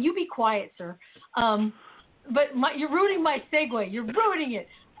know what? You be quiet, sir. But you're ruining my segue. You're ruining it.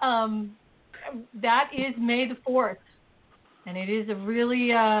 That is May the 4th, and it is a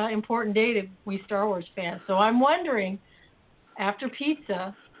really important day to we Star Wars fans. So I'm wondering, after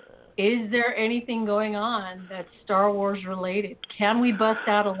pizza, is there anything going on that's Star Wars related? Can we bust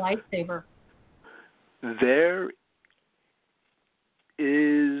out a lightsaber? There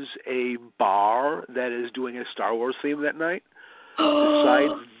is a bar that is doing a Star Wars theme that night.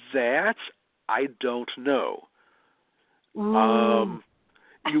 Besides that, I don't know.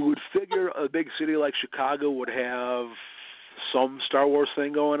 You would figure a big city like Chicago would have some Star Wars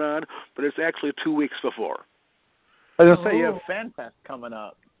thing going on, but it's actually 2 weeks before. I was going to say, you have FanFest coming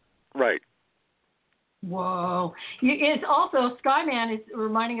up. Right. Whoa. It's also, Skyman is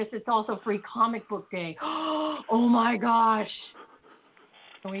reminding us it's also Free Comic Book Day. Oh, my gosh.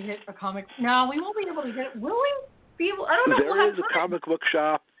 Can we hit a comic? No, we won't be able to get it. Will we be able? I don't know. There is a comic book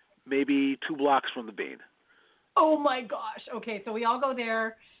shop maybe 2 blocks from the Bean. Oh, my gosh. Okay, so we all go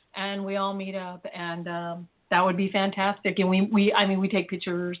there, and we all meet up, and that would be fantastic. And we take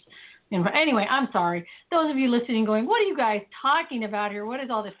pictures. And anyway, I'm sorry. Those of you listening going, what are you guys talking about here? What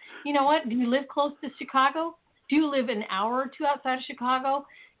is all this? You know what? Do you live close to Chicago? Do you live an hour or two outside of Chicago?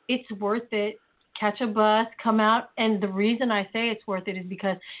 It's worth it. Catch a bus, come out. And the reason I say it's worth it is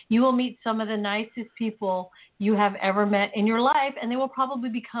because you will meet some of the nicest people you have ever met in your life, and they will probably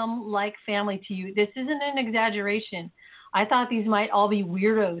become like family to you. This isn't an exaggeration. I thought these might all be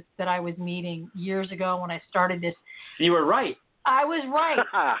weirdos that I was meeting years ago when I started this. You were right. I was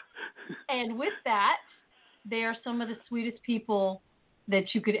right. And with that, they are some of the sweetest people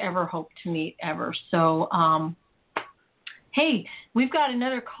that you could ever hope to meet ever. So, hey, we've got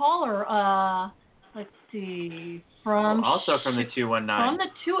another caller. Let's see. Also from the 219. From the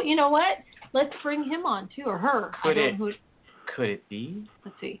two. You know what? Let's bring him on too, or her. Could it be?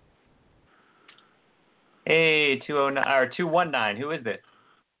 Let's see. Hey, 209 or 219. Who is this?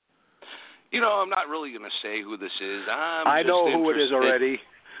 You know, I'm not really going to say who this is. I know who it is already.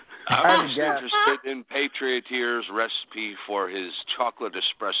 I'm interested in Patrioteer's recipe for his chocolate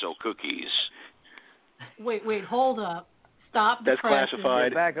espresso cookies. Wait, hold up. Stop the That's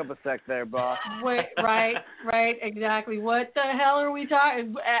classified. Back up a sec there, boss. Wait, right, exactly. What the hell are we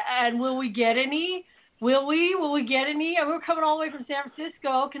talking? And will we get any? Will we get any? We're coming all the way from San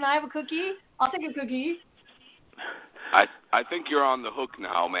Francisco. Can I have a cookie? I'll take a cookie. I think you're on the hook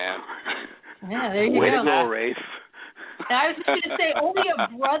now, man. Yeah, there you go. Way to go, Rafe. I was just going to say, only a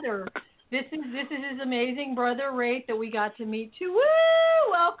brother. This is his amazing brother, Rafe, that we got to meet too.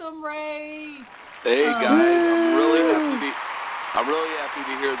 Woo! Welcome, Rafe. Hey guys, I'm really happy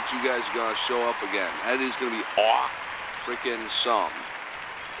to hear that you guys are gonna show up again. That is gonna be freaking some.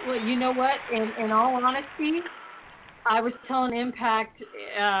 Well, you know what? In all honesty, I was telling Impact,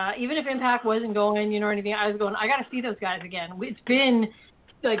 even if Impact wasn't going, or anything, I was going, I got to see those guys again. It's been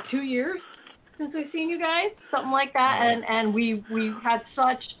like 2 years since we've seen you guys, something like that, and we had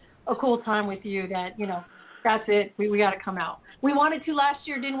such a cool time with you that, that's it. We got to come out. We wanted to last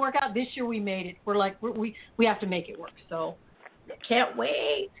year, didn't work out. This year we made it. We're like, we have to make it work. So can't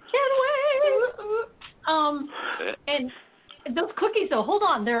wait. And those cookies, though, hold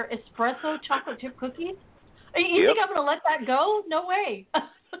on. They're espresso chocolate chip cookies? You think I'm going to let that go? No way.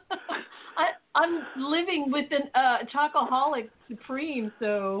 I'm living with an chocoholic supreme,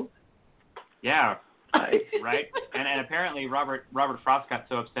 so. Yeah. Right? And apparently Robert Frost got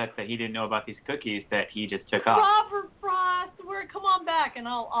so upset that he didn't know about these cookies that he just took off. Robert Frost, come on back, and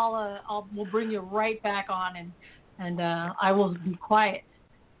we'll bring you right back on, and I will be quiet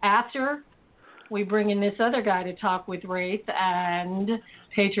after we bring in this other guy to talk with Wraith and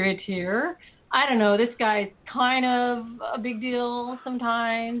Patrioteer. I don't know, this guy's kind of a big deal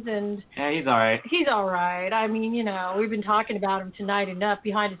sometimes, and yeah, he's all right. He's all right. I mean, we've been talking about him tonight enough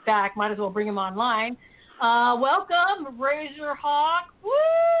behind his back. Might as well bring him online. Welcome, Razor Hawk.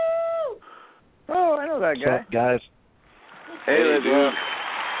 Woo! Oh, I know that guy. What's up, guys? Hey, dude.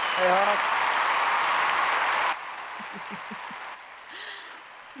 Hey, Hawk.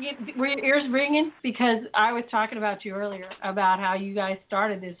 Were your ears ringing? Because I was talking about you earlier, about how you guys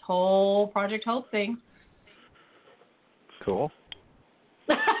started this whole Project Hope thing. Cool.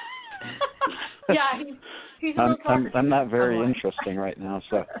 Yeah, he's a little I'm not very interesting right now,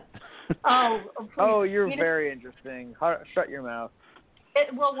 so. Oh, you're very interesting. Shut your mouth.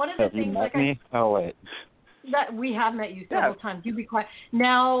 Well, one of the have things, you met me? Oh, wait. That we have met you several times. You be quiet.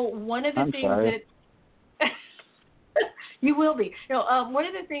 Now, one of the things sorry. that you will be. One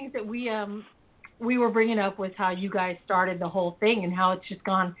of the things that we were bringing up was how you guys started the whole thing and how it's just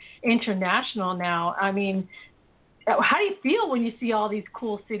gone international now. I mean, how do you feel when you see all these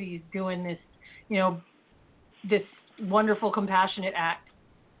cool cities doing this, this wonderful, compassionate act?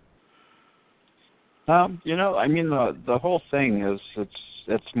 I mean, the whole thing is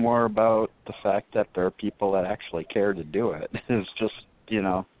it's more about the fact that there are people that actually care to do it. It's just,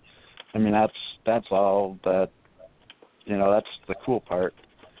 I mean, that's all that, that's the cool part.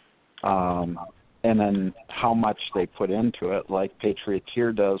 And then how much they put into it, like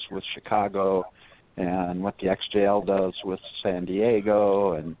Patrioteer does with Chicago and what the XJL does with San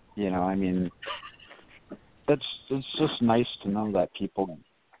Diego. And, I mean, it's just nice to know that people,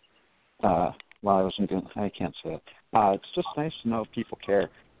 I can't say it. It's just nice to know people care.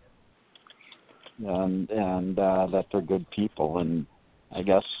 And that they're good people. And I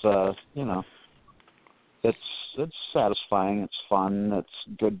guess, it's satisfying, it's fun,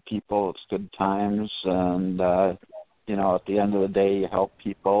 it's good people, it's good times, and at the end of the day you help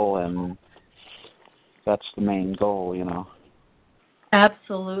people, and that's the main goal,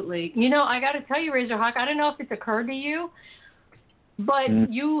 Absolutely. I got to tell you, Razorhawk, I don't know if it's occurred to you, but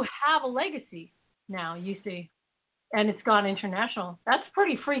you have a legacy now, you see, and it's gone international. That's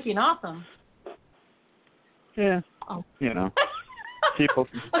pretty freaking awesome. Yeah. Oh. People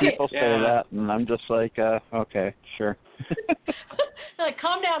say that, and I'm just like, okay, sure. Like,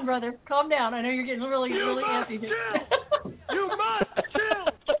 calm down, brother. Calm down. I know you're getting really, really antsy here. You must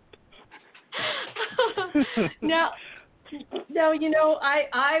chill. Now,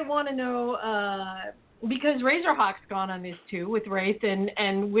 I want to know, because Razorhawk's gone on this too, with Wraith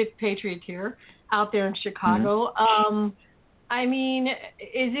and with Patrioteer out there in Chicago. Mm-hmm. I mean, is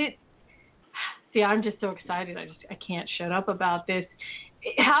it... See, I'm just so excited. I can't shut up about this.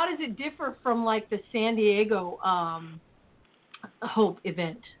 How does it differ from like the San Diego Hope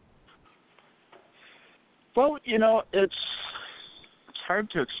event? Well, it's hard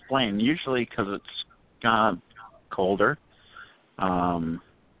to explain. Usually because it's colder. So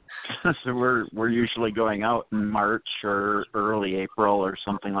we're usually going out in March or early April or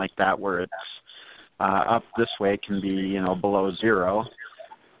something like that, where it's up this way can be below zero.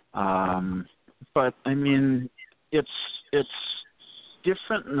 But I mean, it's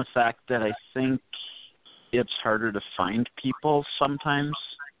different in the fact that I think it's harder to find people sometimes.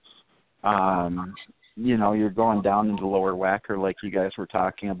 You know, you're going down into lower whacker like you guys were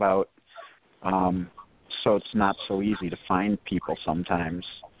talking about. So it's not so easy to find people sometimes.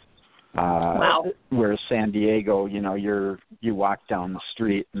 Wow. Whereas San Diego, you know, you walk down the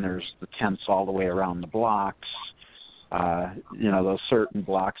street and there's the tents all the way around the blocks. You know, those certain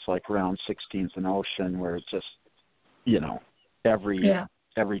blocks like around 16th and Ocean where it's just, you know, every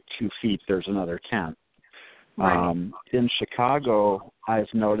 2 feet there's another tent. Right. In Chicago,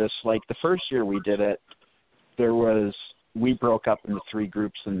 I've noticed, like the first year we did it, we broke up into 3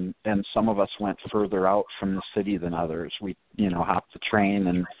 groups and some of us went further out from the city than others. We, you know, hopped the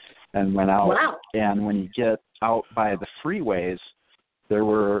train and went out. Wow. And when you get out by the freeways, there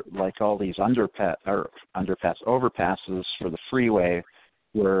were like all these overpasses for the freeway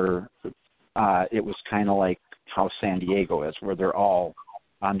where it was kind of like how San Diego is, where they're all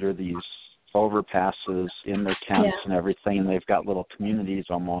under these overpasses in their tents and everything, and they've got little communities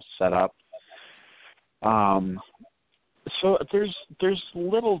almost set up. So there's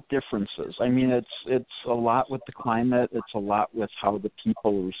little differences. I mean, it's a lot with the climate. It's a lot with how the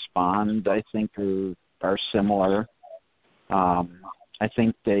people respond. I think are similar. I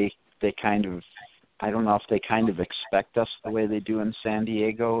think they kind of, I don't know if they kind of expect us the way they do in San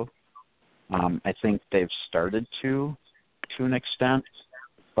Diego. I think they've started to an extent,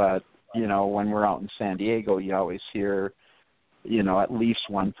 but you know, when we're out in San Diego, you always hear, you know, at least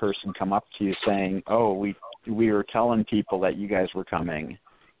one person come up to you saying, "Oh, we were telling people that you guys were coming."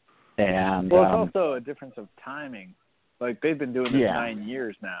 And well, it's also a difference of timing. Like they've been doing this 9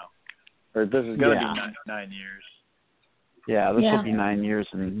 years now, or this is going to be 9 years. Yeah, this will be 9 years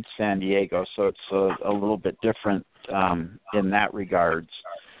in San Diego, so it's a little bit different in that regards.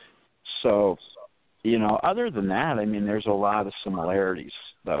 So, you know, other than that, I mean, there's a lot of similarities,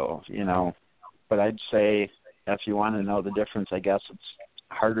 though, you know. But I'd say if you want to know the difference, I guess it's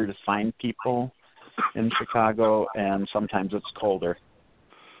harder to find people in Chicago, and sometimes it's colder.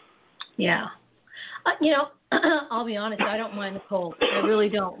 Yeah. You know, I'll be honest, I don't mind the cold. I really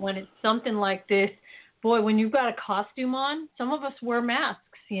don't. When it's something like this, boy, when you've got a costume on, some of us wear masks,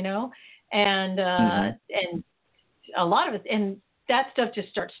 you know, and and a lot of us, and that stuff just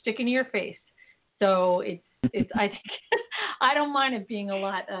starts sticking to your face. So it's I think I don't mind it being a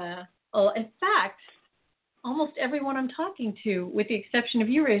lot. In fact, almost everyone I'm talking to, with the exception of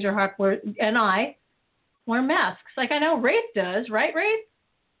you, Razorhawk, and I wear masks. Like I know Rafe does, right, Rafe?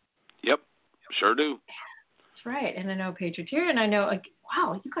 Yep, sure do. That's right. And I know Patrioteer, and I know,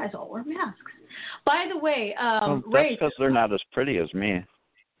 wow, you guys all wear masks. By the way, Well, that's Rafe. because they're not as pretty as me.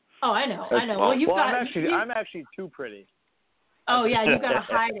 Oh, I know. Well, I'm actually too pretty. Oh yeah, you gotta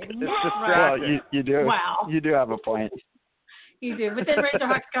hide it. Well, you do. Wow. You do have a point. You do, but then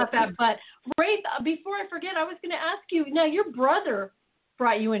Razorhawk's got that. But Rafe, before I forget, I was going to ask you. Now, your brother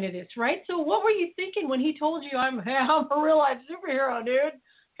brought you into this, right? So, what were you thinking when he told you, "I'm a real life superhero, dude.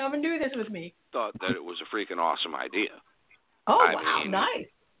 Come and do this with me"? Thought that it was a freaking awesome idea. Oh, I mean, nice.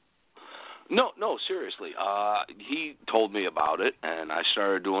 No, seriously. He told me about it, and I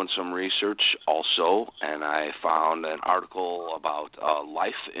started doing some research also, and I found an article about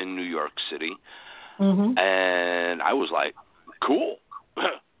life in New York City, and I was like, cool,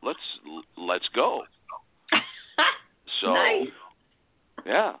 let's go. So, nice.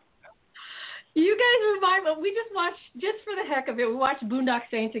 Yeah. You guys remind me, we just watched, just for the heck of it, we watched Boondock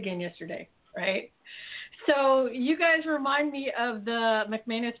Saints again yesterday, right? So you guys remind me of the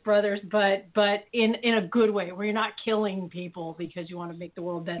McManus brothers, but in a good way, where you're not killing people because you want to make the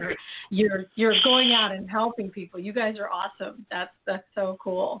world better. You're going out and helping people. You guys are awesome. That's so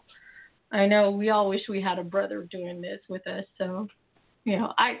cool. I know we all wish we had a brother doing this with us. So, you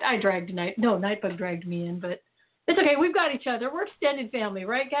know, I dragged Nightbug dragged me in, but it's okay. We've got each other. We're extended family,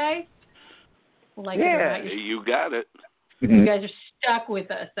 right, guys? Like yeah, you got it. You guys are stuck with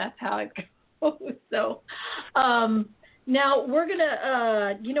us. That's how it goes. So now we're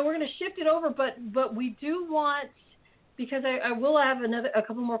gonna shift it over, but we do want, because I will have a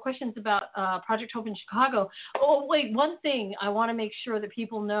couple more questions about Project Hope in Chicago. Oh wait, one thing I want to make sure that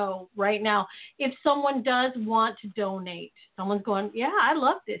people know right now: if someone does want to donate, someone's going, yeah, I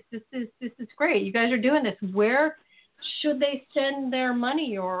love this. This is great. You guys are doing this. Where should they send their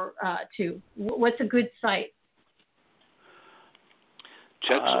money or to? What's a good site?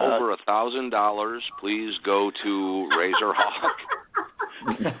 Checks over $1,000, please go to Razorhawk.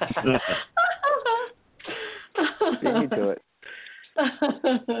 Beat me to it.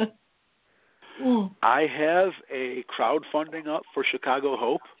 I have a crowdfunding up for Chicago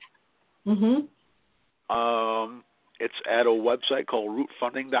Hope. Mhm. It's at a website called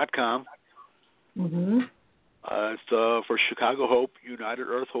rootfunding.com. Mhm. It's for Chicago Hope, United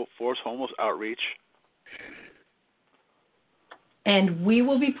Earth Hope Force Homeless Outreach. And we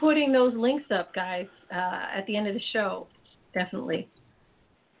will be putting those links up, guys, at the end of the show, definitely.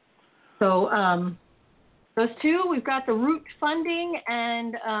 So those two, we've got the Root Funding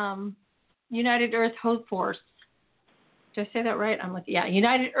and United Earth Hope Force. Did I say that right?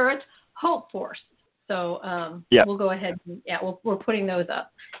 United Earth Hope Force. So we'll go ahead and, we're putting those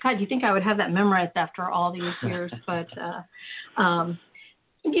up. God, you think I would have that memorized after all these years, but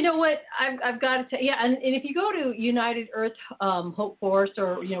you know what? I've got to tell you, and if you go to United Earth Hope Force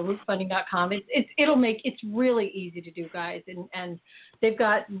or rootfunding.com, it's really easy to do, guys, and they've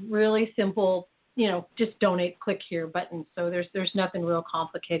got really simple, just donate, click here buttons. So there's nothing real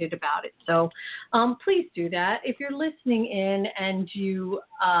complicated about it. So please do that if you're listening in and you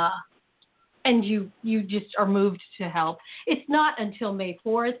just are moved to help. It's not until May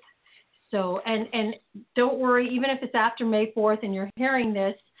 4th. So, and don't worry, even if it's after May 4th and you're hearing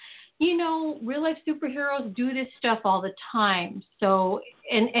this, real life superheroes do this stuff all the time. So,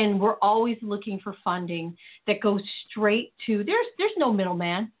 and we're always looking for funding that goes straight to, there's no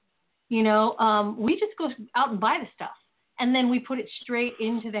middleman, we just go out and buy the stuff and then we put it straight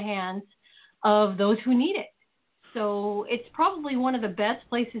into the hands of those who need it. So it's probably one of the best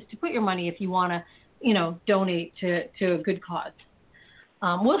places to put your money if you want to, donate to a good cause.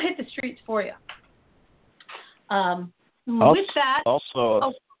 We'll hit the streets for you. With that,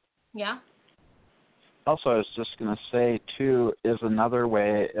 also, yeah. Also, I was just going to say too, is another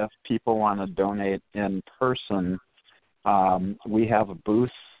way if people want to donate in person. We have a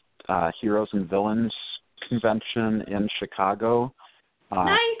booth, Heroes and Villains Convention in Chicago,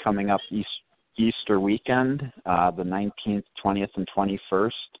 nice. Coming up Easter weekend, the 19th, 20th, and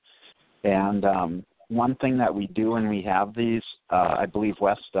 21st. And one thing that we do when we have these, I believe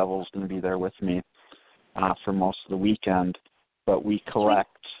West Devil's going to be there with me for most of the weekend, but we collect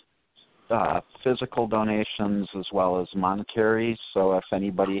physical donations as well as monetary. So if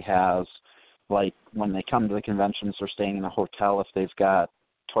anybody has, like when they come to the conventions, they're staying in a hotel, if they've got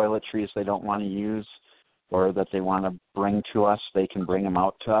toiletries they don't want to use or that they want to bring to us, they can bring them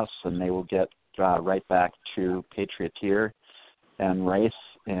out to us and they will get right back to Patrioteer and Wraith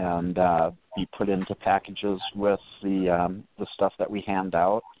and be put into packages with the stuff that we hand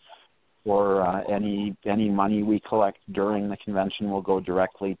out, or any money we collect during the convention will go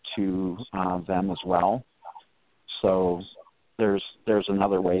directly to them as well. So there's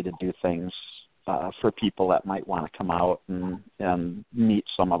another way to do things for people that might want to come out and meet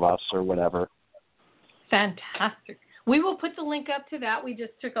some of us or whatever. Fantastic. We will put the link up to that. We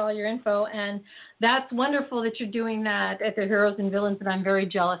just took all your info, and that's wonderful that you're doing that at the Heroes and Villains, and I'm very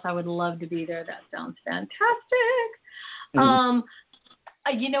jealous. I would love to be there. That sounds fantastic.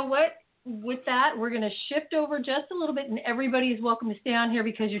 Mm-hmm. You know what? With that, we're going to shift over just a little bit, and everybody is welcome to stay on here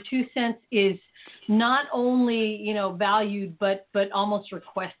because your 2 cents is not only, valued, but almost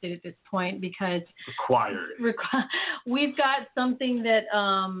requested at this point because required. We've got something that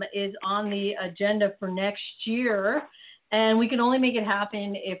is on the agenda for next year, and we can only make it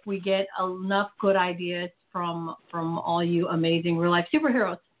happen if we get enough good ideas from all you amazing real life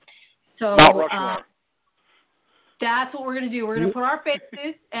superheroes. So that's what we're going to do. We're going to put our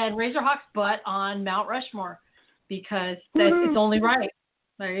faces and Razorhawk's butt on Mount Rushmore because it's only right.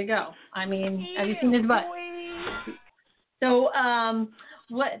 There you go. I mean, have you seen his butt? So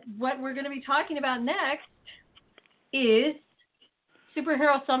what we're going to be talking about next is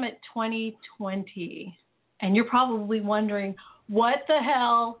Superhero Summit 2020. And you're probably wondering, what the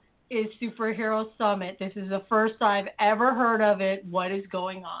hell is Superhero Summit? This is the first I've ever heard of it. What is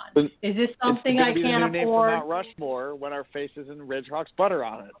going on? Is this something I can't afford? It's going to be the new name for Mount Rushmore when our faces and Ridgehawk's butter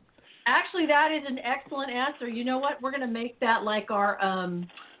on it. Actually, that is an excellent answer. You know what? We're going to make that like our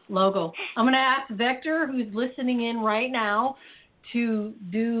logo. I'm going to ask Vector, who's listening in right now, to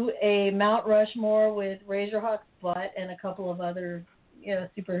do a Mount Rushmore with Razorhawk's butt and a couple of other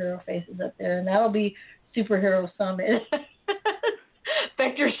superhero faces up there, and that'll be Superhero Summit.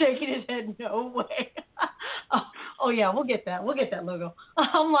 Vector's shaking his head, no way. Oh yeah, we'll get that. We'll get that logo.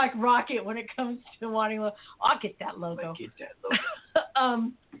 I'm like Rocket when it comes to wanting. I'll get that logo.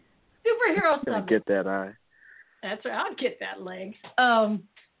 Superhero Summit. Get that eye. That's right. I'll get that leg.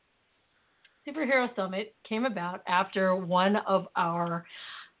 Superhero Summit came about after one of our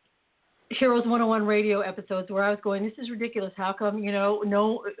Heroes 101 radio episodes where I was going, this is ridiculous. How come,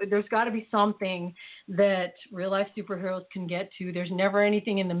 no, there's got to be something that real life superheroes can get to. There's never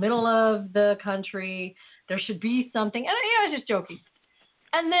anything in the middle of the country. There should be something. And I was just joking.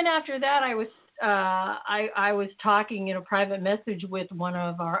 And then after that, I was talking in a private message with one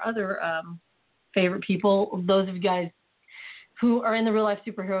of our other favorite people. Those of you guys who are in the real life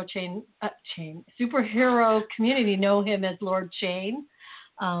superhero superhero community know him as Lord Chain.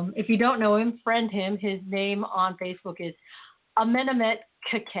 If you don't know him, friend him. His name on Facebook is Amenemet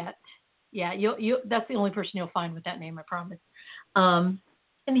Coquette. Yeah, that's the only person you'll find with that name, I promise. And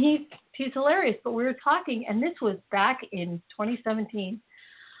he's hilarious. But we were talking, and this was back in 2017,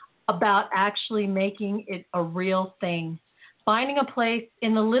 about actually making it a real thing. Finding a place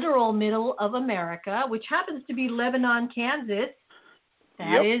in the literal middle of America, which happens to be Lebanon, Kansas.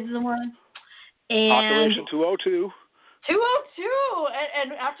 That is the one. And population 202. 202.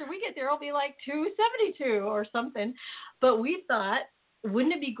 And after we get there, it'll be like 272 or something. But we thought,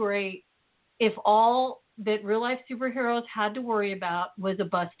 wouldn't it be great if all that real life superheroes had to worry about was a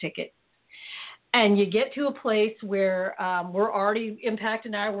bus ticket? And you get to a place where we're already, Impact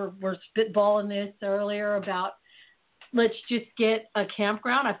and I were spitballing this earlier about, let's just get a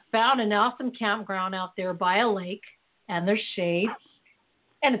campground. I found an awesome campground out there by a lake, and there's shade,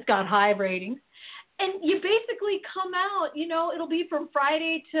 and it's got high ratings. And you basically come out, it'll be from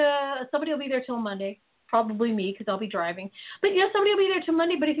Friday to, somebody will be there till Monday, probably me because I'll be driving. But, somebody will be there till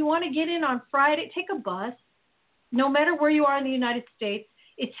Monday. But if you want to get in on Friday, take a bus. No matter where you are in the United States,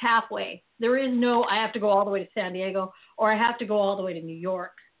 it's halfway. There is no, I have to go all the way to San Diego or I have to go all the way to New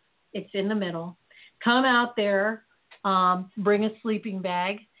York. It's in the middle. Come out there, bring a sleeping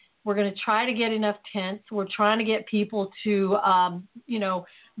bag. We're going to try to get enough tents. We're trying to get people to,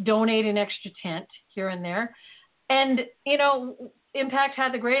 donate an extra tent here and there. And, Impact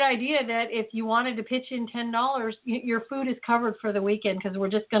had the great idea that if you wanted to pitch in $10, your food is covered for the weekend because we're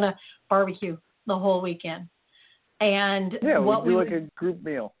just going to barbecue the whole weekend. And what we do like a group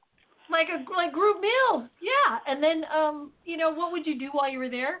meal. Like group meals, yeah. And then, what would you do while you were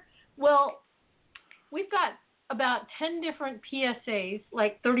there? Well, we've got about 10 different PSAs,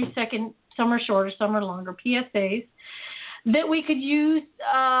 like 30-second, some are shorter, some are longer, PSAs, that we could use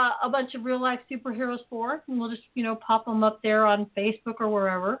a bunch of real-life superheroes for. And we'll just, pop them up there on Facebook or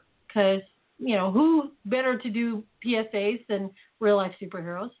wherever because, who better to do PSAs than real-life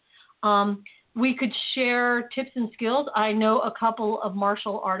superheroes? We could share tips and skills. I know a couple of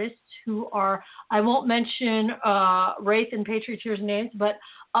martial artists who are, I won't mention Wraith and Patrioteer's names, but,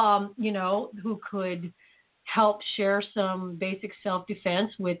 who could help share some basic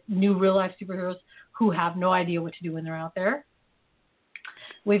self-defense with new real-life superheroes who have no idea what to do when they're out there.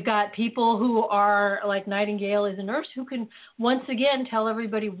 We've got people who are, like Nightingale is a nurse, who can, once again, tell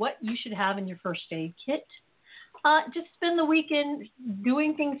everybody what you should have in your first aid kit. Just spend the weekend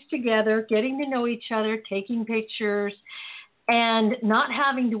doing things together, getting to know each other, taking pictures, and not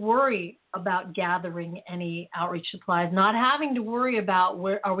having to worry about gathering any outreach supplies, not having to worry about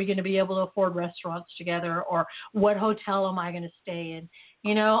where are we going to be able to afford restaurants together or what hotel am I going to stay in.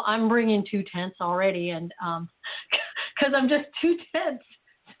 I'm bringing 2 tents already, and because I'm just 2 tents.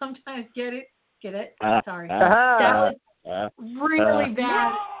 Sometimes get it? Sorry. That was really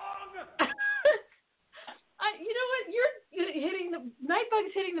bad. You know what? You're hitting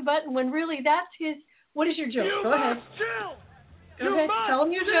Nightbug's hitting the button when really that's his. What is your joke? Go ahead. Go ahead. Tell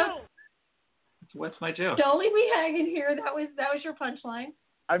him your joke. What's my joke? Don't leave me hanging here. That was your punchline.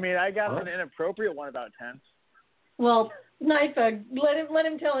 I mean, I got an inappropriate one about tents. Well, Nightbug, let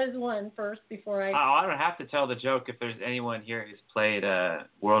him tell his one first before I. Oh, I don't have to tell the joke if there's anyone here who's played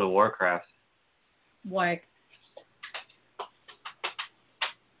World of Warcraft. Why?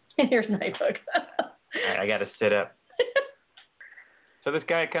 Here's Nightbug. I got to sit up. So this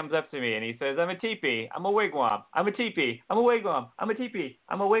guy comes up to me and he says, I'm a teepee. I'm a wigwam. I'm a teepee. I'm a wigwam. I'm a teepee.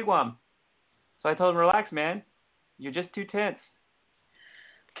 I'm a wigwam. So I told him, relax, man. You're just 2 tents.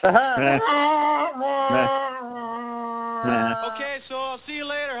 Okay, so I'll see you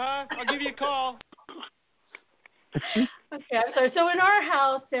later, huh? I'll give you a call. Okay, I'm sorry. So in our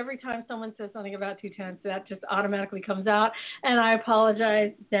house, every time someone says something about 2 tents, that just automatically comes out. And I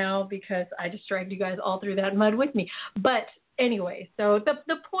apologize now because I just dragged you guys all through that mud with me. But anyway, so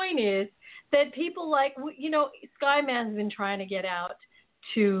the point is that people like, Skyman's been trying to get out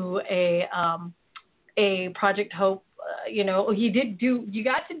to a Project Hope. You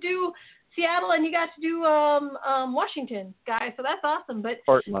got to do Seattle and you got to do Washington, guys. So that's awesome. But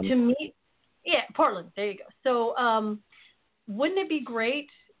Portland. To me, yeah, Portland. There you go. So wouldn't it be great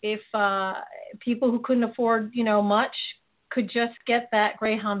if people who couldn't afford, much could just get that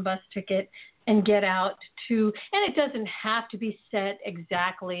Greyhound bus ticket and get out to, and it doesn't have to be set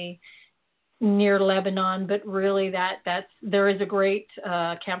exactly near Lebanon, but really there is a great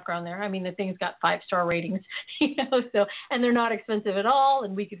campground there. I mean, the thing's got 5-star ratings, so, and they're not expensive at all,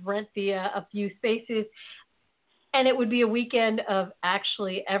 and we could rent a few spaces, and it would be a weekend of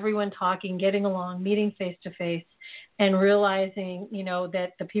actually everyone talking, getting along, meeting face to face, and realizing,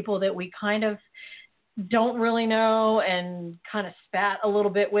 that the people that we kind of don't really know and kind of spat a little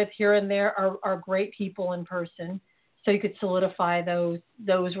bit with here and there are great people in person. So you could solidify those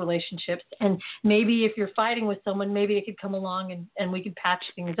relationships. And maybe if you're fighting with someone, maybe they could come along and we could patch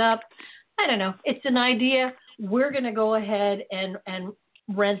things up. I don't know. It's an idea. We're going to go ahead and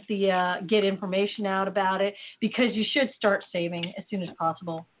rent get information out about it, because you should start saving as soon as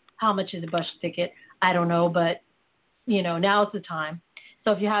possible. How much is a bus ticket? I don't know, but, now's the time.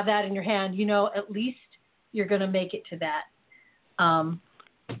 So if you have that in your hand, at least you're going to make it to that.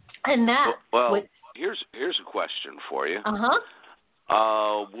 And that. Well, here's a question for you.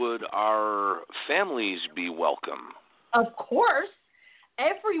 Would our families be welcome? Of course.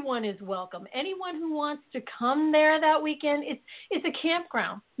 Everyone is welcome. Anyone who wants to come there that weekend, it's a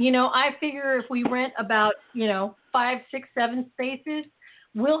campground. I figure if we rent about, 5, 6, 7 spaces,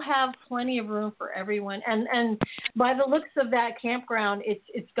 we'll have plenty of room for everyone. And by the looks of that campground,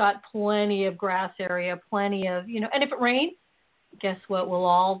 it's got plenty of grass area, plenty of, and if it rains, guess what?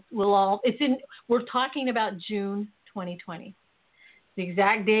 We're talking about June 2020. The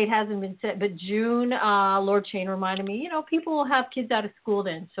exact date hasn't been set, but June, Lord Shane reminded me, people will have kids out of school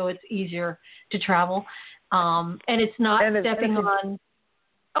then, so it's easier to travel. And it's not stepping on.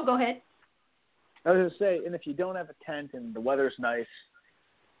 Oh, go ahead. I was going to say, and if you don't have a tent and the weather's nice,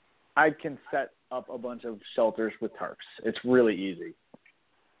 I can set up a bunch of shelters with tarps. It's really easy.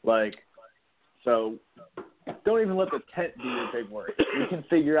 So don't even let the tent be your big worry. You can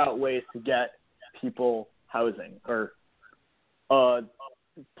figure out ways to get people housing or a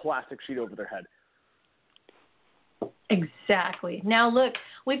plastic sheet over their head. Exactly. Now, look,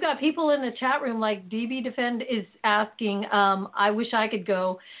 we've got people in the chat room like DB Defend is asking, I wish I could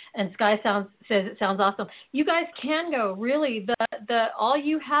go, and Sky says it sounds awesome. You guys can go. Really, the all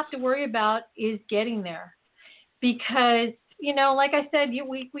you have to worry about is getting there, because, like I said,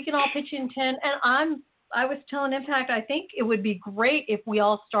 we can all pitch in 10, and I was telling Impact, I think it would be great if we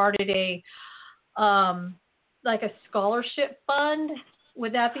all started a scholarship fund.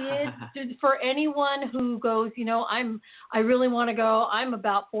 Would that be it? For anyone who goes, I really want to go. I'm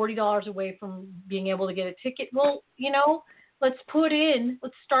about $40 away from being able to get a ticket. Well, let's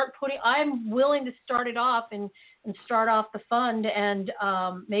start putting, I'm willing to start it off and start off the fund, and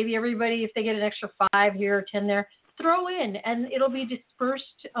maybe everybody, if they get an extra 5 here or 10 there, throw in, and it'll be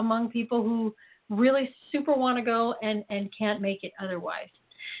dispersed among people who really super want to go and can't make it otherwise.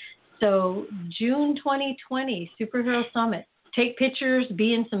 So June 2020, Superhero Summit. Take pictures,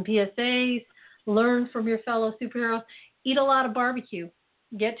 be in some PSAs, learn from your fellow superheroes, eat a lot of barbecue,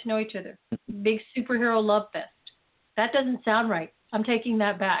 get to know each other. Big superhero love fest. That doesn't sound right. I'm taking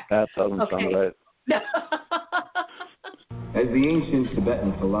that back. That doesn't sound right. As the ancient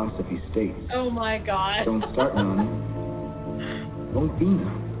Tibetan philosophy states, oh my God. Don't start none, won't be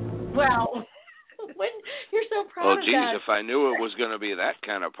none. Wow. When you're so proud of that. If I knew it was going to be that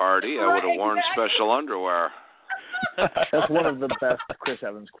kind of party, I would have worn special underwear. That's one of the best Chris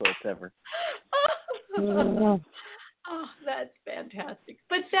Evans quotes ever. Oh, that's fantastic.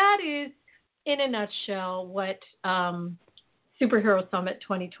 But that is, in a nutshell, what Superhero Summit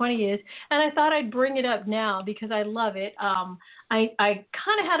 2020 is. And I thought I'd bring it up now because I love it. I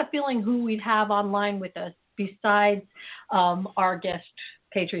kind of had a feeling who we'd have online with us besides our guest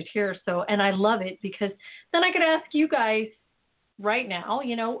Patrioteer. So, and I love it because then I could ask you guys right now,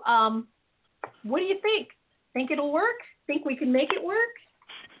 what do you think? Think it'll work? Think we can make it work?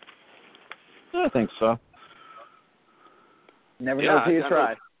 I think so. Never know until you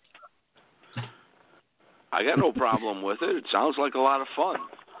try. I got no problem with it. It sounds like a lot of fun.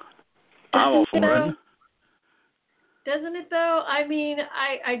 I'm all for it. Doesn't it though? I mean,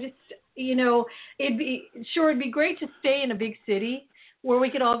 I just, it'd be great to stay in a big city where we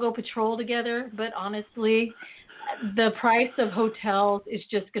could all go patrol together. But honestly, the price of hotels is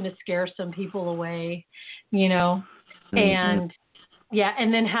just going to scare some people away, and yeah.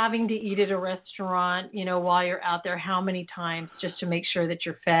 And then having to eat at a restaurant, while you're out there, how many times just to make sure that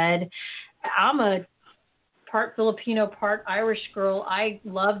you're fed. I'm a part Filipino, part Irish girl. I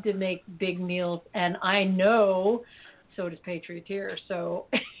love to make big meals, and I know so does Patrioteer. So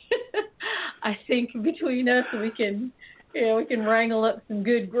I think between us, we can wrangle up some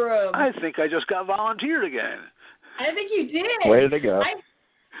good grub. I think I just got volunteered again. I think you did. Way to go.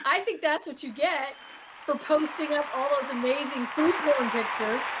 I think that's what you get for posting up all those amazing food porn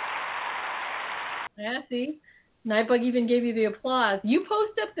pictures. Yeah, see? Nightbug even gave you the applause. You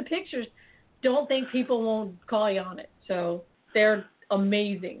post up the pictures. Don't think people won't call you on it. So they're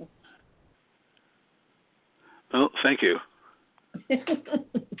amazing. Oh, thank you.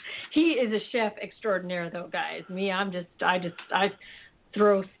 He is a chef extraordinaire, though, guys. Me, I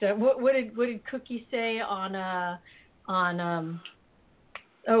throw stuff. What did Cookie say on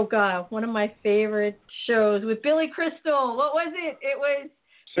oh God, one of my favorite shows with Billy Crystal? What was it? It was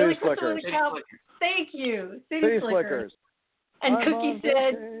Billy Crystal and the Cowboy. Thank you, City Slickers. And Cookie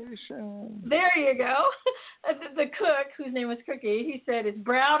said, "There you go." The cook, whose name was Cookie, he said, "It's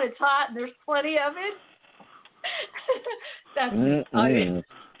brown, it's hot, and there's plenty of it." That's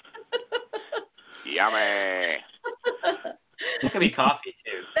Yummy. That could be coffee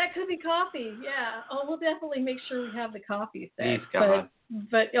too. That could be coffee, yeah. Oh, we'll definitely make sure we have the coffee set. Please, God.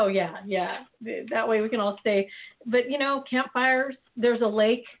 But oh yeah. That way we can all stay. But campfires. There's a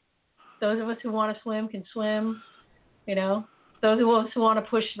lake. Those of us who want to swim can swim. Those of us who want to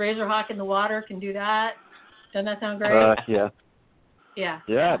push Razorhawk in the water can do that. Doesn't that sound great? Yeah. Yeah.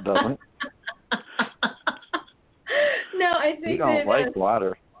 Yeah, it doesn't. No, I think you don't like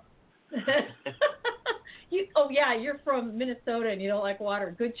water. You're from Minnesota and you don't like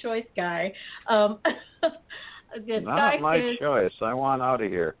water. Good choice, Guy. Not my choice. I want out of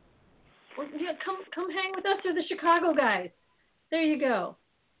here. Well, come hang with us or the Chicago guys. There you go.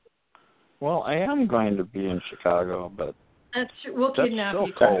 Well, I am going to be in Chicago, but that's true. We'll kidnap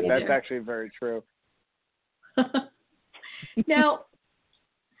you. Cold. That's actually very true. Now,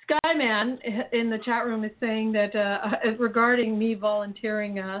 Skyman in the chat room is saying that regarding me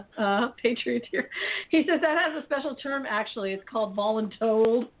volunteering Patrioteer, he says that has a special term. Actually, it's called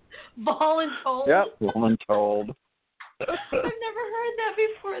voluntold. Voluntold. Yep, voluntold. I've never heard that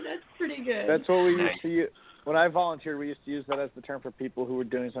before. That's pretty good. That's what we used to use. When I volunteered, we used to use that as the term for people who were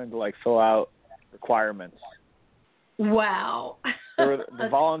doing something to like fill out requirements. Wow. There were the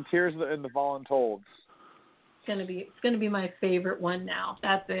volunteers and the voluntolds. It's gonna be my favorite one now.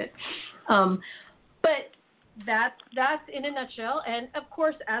 That's it. But that's in a nutshell. And of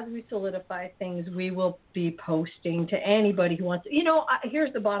course, as we solidify things, we will be posting to anybody who wants.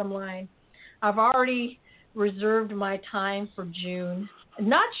 Here's the bottom line. I've already reserved my time for June.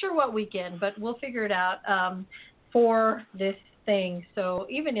 Not sure what weekend, but we'll figure it out for this thing. So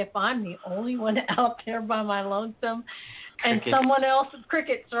even if I'm the only one out there by my lonesome and someone else,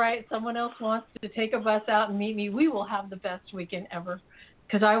 crickets, right? Someone else wants to take a bus out and meet me, we will have the best weekend ever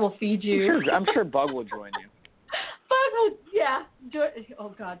because I will feed you. I'm sure Bug will join you. Bug will, yeah.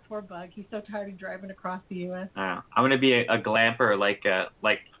 Oh, God, poor Bug. He's so tired of driving across the U.S. I'm going to be a glamper like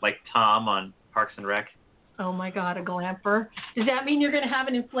Tom on Parks and Rec. Oh, my God, a glamper. Does that mean you're going to have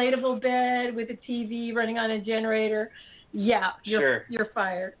an inflatable bed with a TV running on a generator? Yeah, you're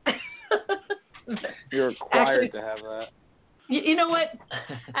fired. You're required to have that. You know what?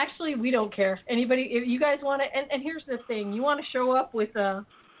 Actually, we don't care. Anybody, if you guys want to, and here's the thing. You want to show up with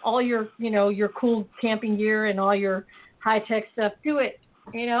all your, your cool camping gear and all your high-tech stuff, do it.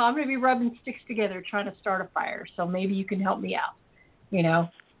 I'm going to be rubbing sticks together trying to start a fire, so maybe you can help me out.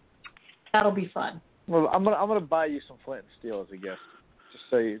 That'll be fun. Well, I'm gonna buy you some flint and steel as a gift, just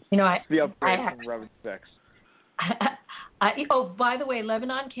so the upgrade from rubbing sticks. By the way,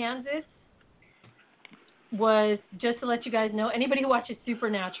 Lebanon, Kansas was, just to let you guys know, anybody who watches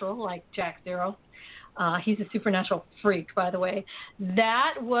Supernatural, like Jack Zero, he's a Supernatural freak, by the way.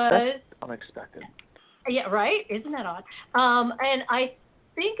 That was... That's unexpected. Yeah, right? Isn't that odd? And I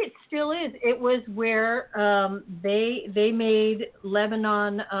think it still is. It was where they made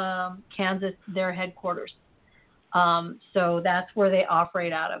Lebanon, Kansas, their headquarters. So that's where they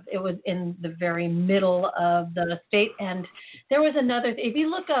operate out of. It was in the very middle of the state. And there was another, if you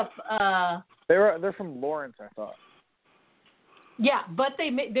look up... They're from Lawrence, I thought. Yeah, but they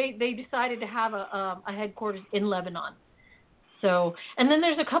decided to have a headquarters in Lebanon. So, and then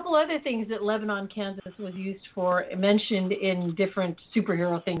there's a couple other things that Lebanon, Kansas was used for, mentioned in different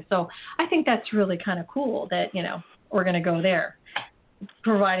superhero things. So I think that's really kind of cool that, we're going to go there,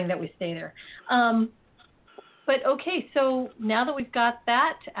 providing that we stay there. But okay, so now that we've got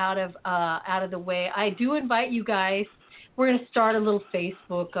that out of the way, I do invite you guys. We're going to start a little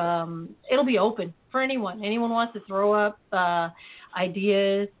Facebook. It'll be open for anyone. Anyone wants to throw up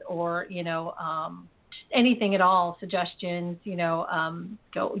ideas or anything at all, suggestions.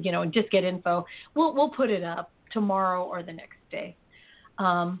 Go just get info. We'll put it up tomorrow or the next day.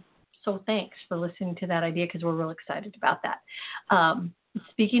 So thanks for listening to that idea because we're real excited about that.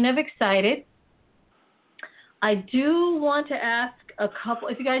 Speaking of excited. I do want to ask a couple,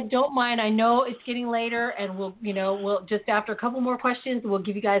 if you guys don't mind. I know it's getting later, and we'll just after a couple more questions, we'll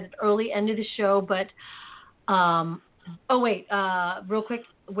give you guys an early end of the show. But real quick,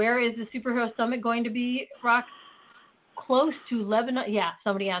 where is the Superhero Summit going to be, Rock? Close to Lebanon. Yeah,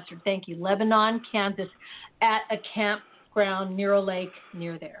 somebody answered. Thank you. Lebanon, Kansas, at a campground near a lake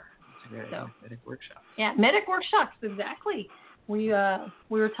near there. Medic workshops. Yeah, medic workshops, exactly. We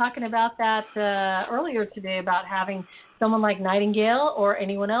were talking about that earlier today, about having someone like Nightingale or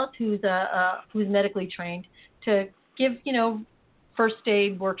anyone else who's medically trained to give first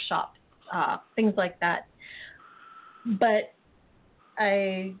aid workshops, things like that. But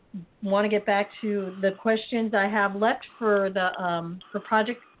I want to get back to the questions I have left for the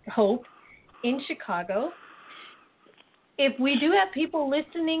Project Hope in Chicago. If we do have people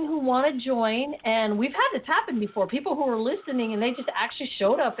listening who want to join, and we've had this happen before, people who are listening and they just actually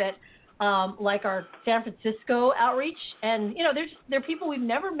showed up at like our San Francisco outreach, and they're people we've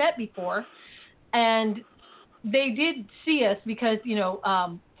never met before, and they did see us because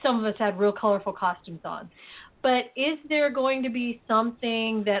some of us had real colorful costumes on. But is there going to be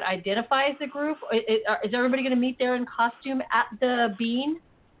something that identifies the group? Is everybody going to meet there in costume at the Bean?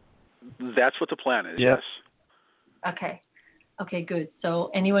 That's what the plan is. Yes. Okay, good. So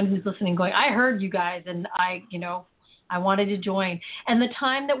anyone who's listening going, I heard you guys, and I wanted to join. And the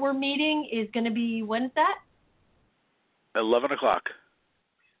time that we're meeting is going to be, when is that? 11 o'clock.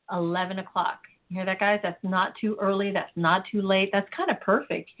 11 o'clock. You hear that, guys? That's not too early. That's not too late. That's kind of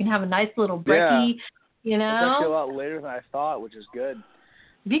perfect. You can have a nice little brekkie, It's actually a lot later than I thought, which is good.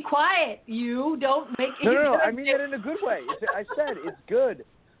 Be quiet. You don't make it. No. I mean that in a good way. I said it's good.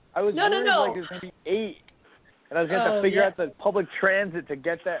 I was worried like it was going to be 8. And I was going to have to figure out the public transit to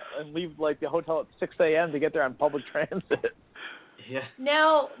get there and leave the hotel at 6 a.m. to get there on public transit. Yeah.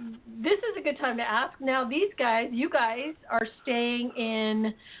 Now, this is a good time to ask. Now, you guys are staying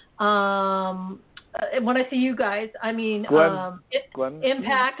in, when I say you guys, I mean Glen.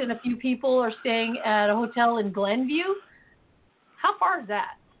 Impact and a few people are staying at a hotel in Glenview. How far is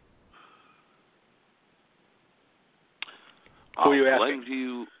that? Who are you asking?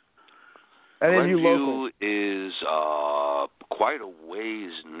 Glenview is quite a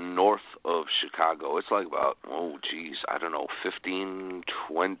ways north of Chicago. It's like about, 15,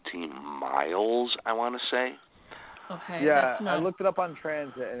 20 miles, I want to say. Okay. Yeah, I looked it up on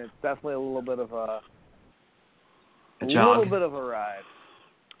transit, and it's definitely a little bit of a ride.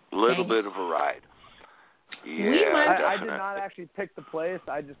 Little bit of a ride. Yeah, I did not actually pick the place.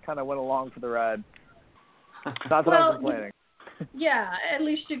 I just kind of went along for the ride. Not that I'm complaining. Yeah, at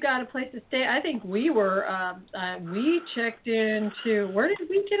least you got a place to stay. I think we checked into, where did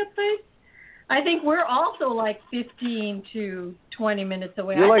we get a place? I think we're also like 15 to 20 minutes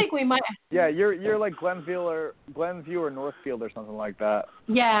away. I think we might. Yeah, you're like Glenview or Northfield or something like that.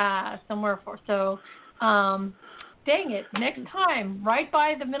 Yeah, somewhere so. Dang it! Next time, right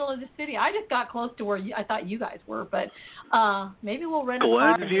by the middle of the city. I just got close to where I thought you guys were, but maybe we'll rent a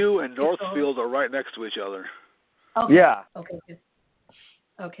car. Glenview and Northfield are right next to each other. Okay. Yeah. Okay. Good.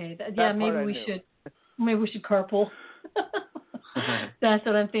 Okay. Maybe we should carpool. That's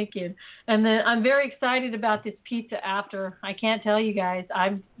what I'm thinking. And then I'm very excited about this pizza after. I can't tell you guys.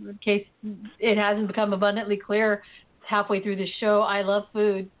 In case it hasn't become abundantly clear halfway through the show, I love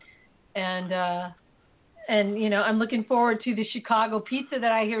food, and I'm looking forward to the Chicago pizza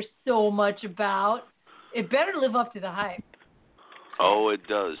that I hear so much about. It better live up to the hype. Oh, it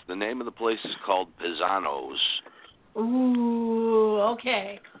does. The name of the place is called Pisano's. Ooh,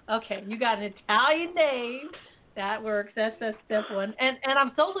 okay. You got an Italian name. That works. That's step one. And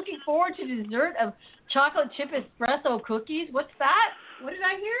I'm so looking forward to the dessert of chocolate chip espresso cookies. What's that? What did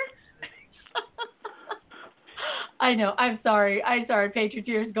I hear? I know. I'm sorry.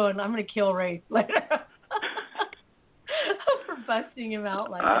 Patrioteer's going, I'm going to kill Ray later. For busting him out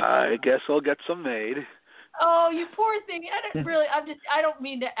like that. I guess I'll get some made. Oh, you poor thing! I don't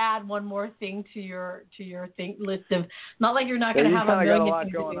mean to add one more thing to your list of. Not like you're not going to have a million got a lot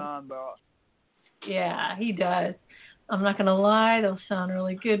things going to do. on, bro. Yeah, he does. I'm not going to lie; they'll sound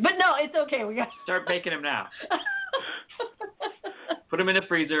really good. But no, it's okay. We got start baking them now. Put them in the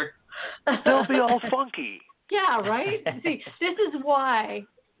freezer. They'll be all funky. Yeah, right. See, this is why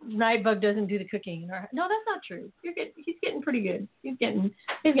Nightbug doesn't do the cooking. No, that's not true. He's getting pretty good. He's getting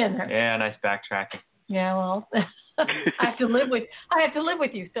there. Yeah, nice backtracking. Yeah, well, I have to live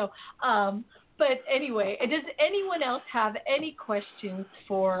with you. So, but anyway, does anyone else have any questions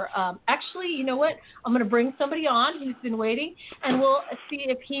for? Actually, you know what? I'm going to bring somebody on who's been waiting, and we'll see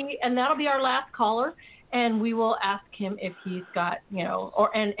if and that'll be our last caller, and we will ask him if he's got,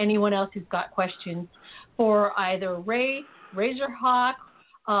 and anyone else who's got questions for either Ray, Razorhawk,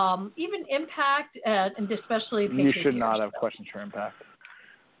 even Impact, and especially Patrioteer. You should not have questions for Impact.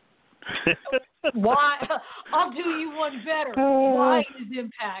 Why? I'll do you one better. Why is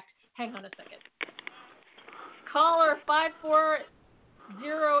Impact? Hang on a second. Caller 540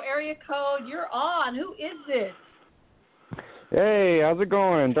 area code. You're on. Who is this? Hey, how's it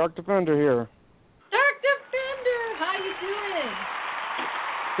going? Dark Defender here. Dark Defender, how you doing?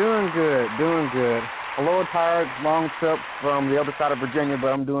 Doing good. A little tired, long trip from the other side of Virginia, but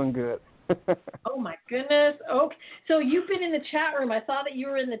I'm doing good. Oh my goodness. Okay, so you've been in the chat room. I saw that you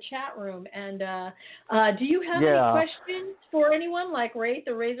were in the chat room, and do you have any questions for anyone like Wraith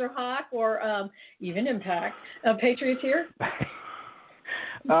or Razorhawk or even Impact? Patrioteer?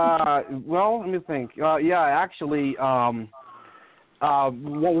 Well, let me think. Actually, one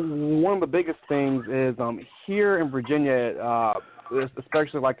of the biggest things is here in Virginia,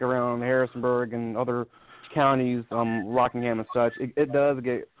 especially like around Harrisonburg and other counties, Rockingham and such, it does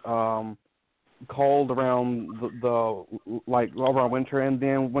get cold around the over winter, and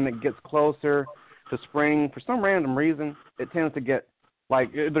then when it gets closer to spring, for some random reason, it tends to get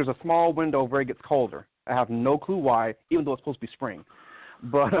there's a small window where it gets colder. I have no clue why, even though it's supposed to be spring.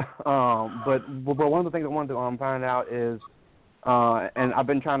 But one of the things I wanted to find out is, and I've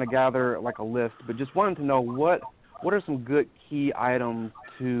been trying to gather a list, but just wanted to know what are some good key items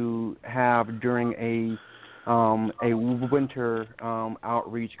to have during a winter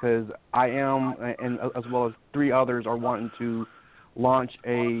outreach, because I am, and as well as 3 others are wanting to launch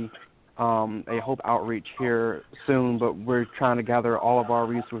a Hope outreach here soon, but we're trying to gather all of our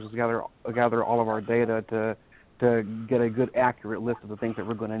resources, gather all of our data to get a good, accurate list of the things that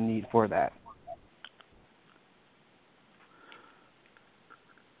we're going to need for that.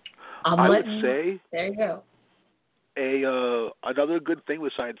 I would say there you go. Another good thing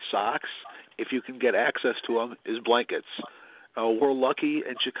besides socks, if you can get access to them, is blankets. We're lucky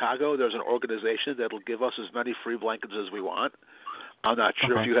in Chicago. There's an organization that will give us as many free blankets as we want. I'm not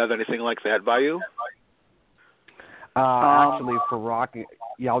sure if you have anything like that by you. Actually, for Rockingham,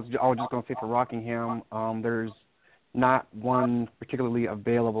 I was just going to say for Rockingham, there's not one particularly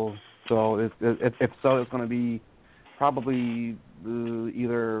available. So if so, it's going to be probably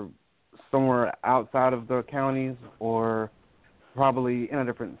either somewhere outside of the counties or probably in a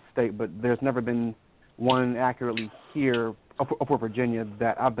different state, but there's never been one accurately here for Virginia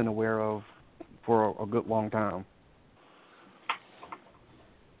that I've been aware of for a good long time.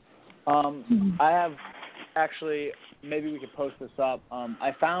 I have actually, maybe we could post this up.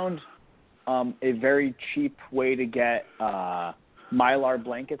 I found a very cheap way to get Mylar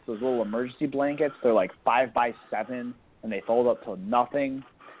blankets, those little emergency blankets. They're 5x7 and they fold up to nothing.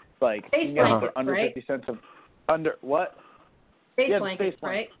 You can get them for under 50 cents under what? Space blankets,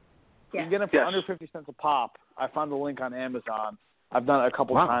 right? You can get them for under 50 cents a pop. I found the link on Amazon. I've done it a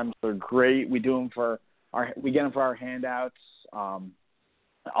couple times. They're great. We do them we get them for our handouts.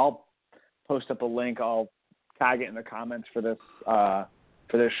 I'll post up a link. I'll tag it in the comments for this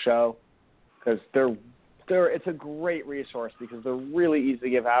show, because it's a great resource because they're really easy to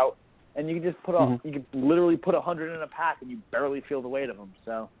give out, and you can just you can literally put 100 in a pack and you barely feel the weight of them.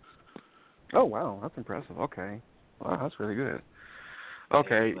 So. Oh, wow. That's impressive. Okay. Wow, that's really good.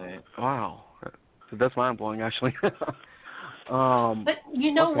 Okay. Wow. That's mind-blowing, actually. But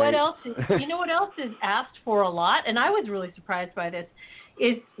what else is asked for a lot, and I was really surprised by this,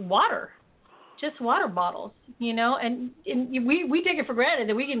 is water. Just water bottles, and we take it for granted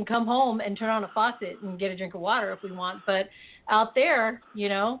that we can come home and turn on a faucet and get a drink of water if we want, but out there,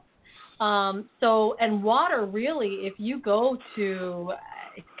 and water really, if you go to,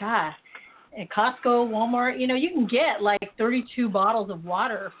 at Costco, Walmart, you can get 32 bottles of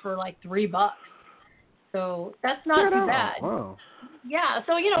water for $3. So that's not too bad. Wow. Yeah,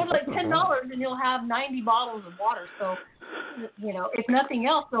 so $10 and you'll have 90 bottles of water. So, if nothing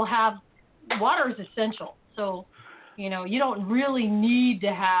else, they'll have water is essential. So, you don't really need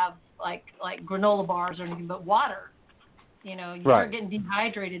to have like granola bars or anything, but water. You start getting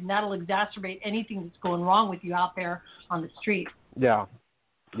dehydrated, and that'll exacerbate anything that's going wrong with you out there on the street. Yeah.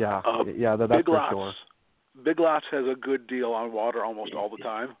 That's Big for Lots. sure. Big Lots has a good deal on water almost all the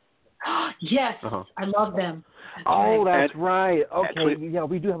time. Yes, I love them. That's right. Okay, actually,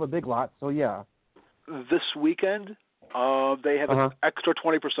 we do have a Big Lot, so yeah. This weekend, they have an extra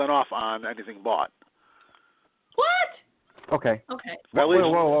 20% off on anything bought. What? Okay. At least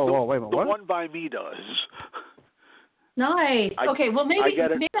whoa, wait a minute. The what? one by me does. Nice. Okay, well maybe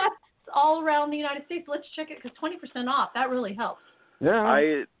that's all around the United States. Let's check it, because 20% off, that really helps.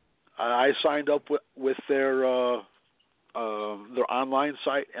 Yeah. I signed up with their online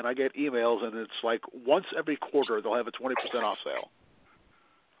site, and I get emails, and it's like once every quarter they'll have a 20% off sale.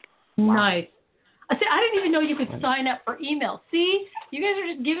 Nice. I didn't even know you could sign up for email. See, you guys are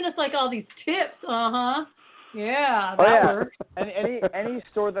just giving us like all these tips. Yeah, that works. Any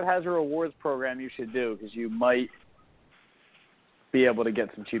store that has a rewards program, you should do, because you might be able to get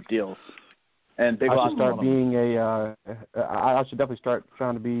some cheap deals. And Big Lots I should definitely start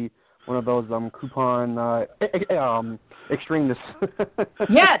trying to be one of those coupon extremists.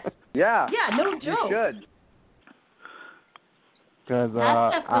 Yes. Yeah. Yeah, no joke. You should. Because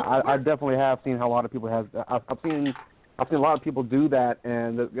I definitely have seen how a lot of people have. I've seen a lot of people do that,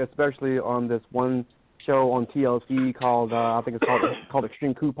 and especially on this one show on TLC called I think it's called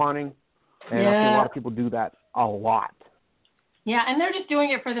Extreme Couponing, and I've seen a lot of people do that a lot. Yeah, and they're just doing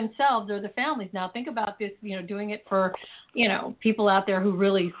it for themselves or the families. Now think about this, doing it for, people out there who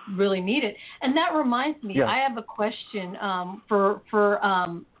really, really need it. And that reminds me, I have a question for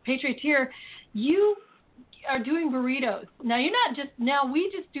Patrioteer. You are doing burritos. Now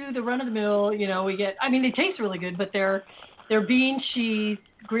we just do the run of the mill, we get, they taste really good, but they're bean, cheese,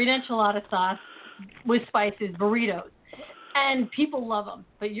 green enchilada sauce with spices, burritos. And people love them,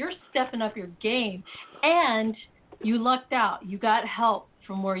 but you're stepping up your game, and you lucked out. You got help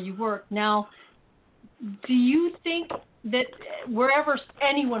from where you work. Now, do you think that wherever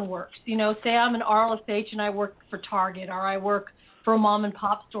anyone works, say I'm an RLSH and I work for Target or I work for a mom and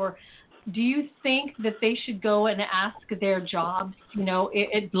pop store, do you think that they should go and ask their jobs,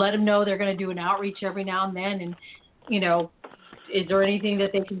 let them know they're going to do an outreach every now and then, and, is there anything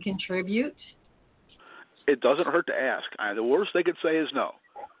that they can contribute? It doesn't hurt to ask. The worst they could say is no.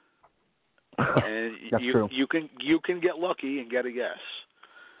 And true. You can get lucky and get a yes.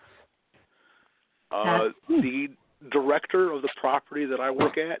 The director of the property that I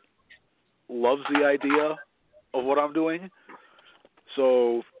work at loves the idea of what I'm doing.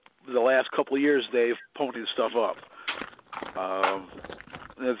 So the last couple of years they've ponied stuff up.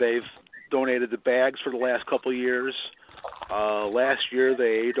 They've donated the bags for the last couple of years. Last year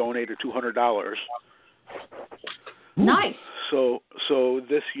they donated $200. Nice. So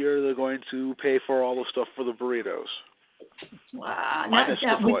this year they're going to pay for all the stuff for the burritos. Wow. Minus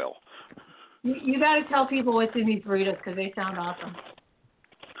the foil. You got to tell people what's in these burritos because they sound awesome.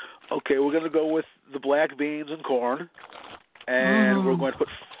 Okay, we're going to go with the black beans and corn, and we're going to put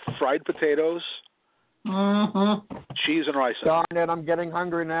fried potatoes, cheese, and rice. Darn it, I'm getting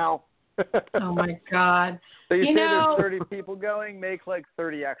hungry now. Oh my God! So you say there's 30 people going? Make like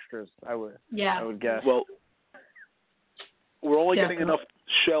 30 extras. I would guess. Well, we're only getting enough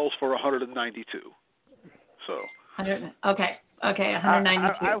shells for 192. So. Okay,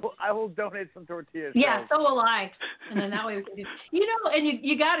 192. I will donate some tortillas. Yeah, so will I. And then that way we can do. And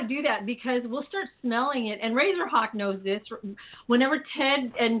you got to do that because we'll start smelling it. And Razorhawk knows this. Whenever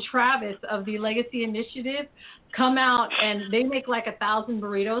Ted and Travis of the Legacy Initiative come out and they make like 1,000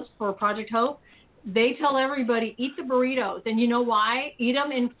 burritos for Project Hope, they tell everybody, eat the burritos. And you know why? Eat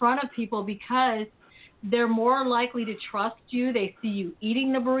them in front of people because they're more likely to trust you. They see you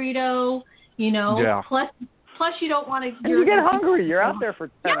eating the burrito, Yeah. Plus, you don't want to. And you get hungry. You're out there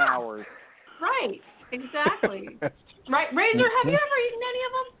for 10 hours. Right. Exactly. Right. Razor, have you ever eaten any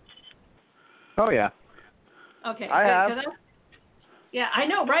of them? Oh, yeah. Okay. I have. Yeah, I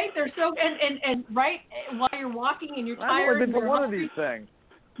know, right? They're so and right while you're walking and you're tired. I've been to one of these things.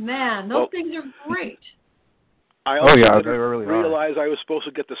 Man, those things are great. I also didn't really realize I was supposed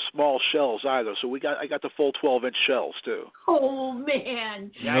to get the small shells either, so I got the full 12-inch shells too. Oh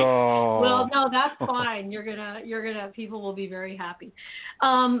man! No. Well, no, that's fine. You're gonna. People will be very happy.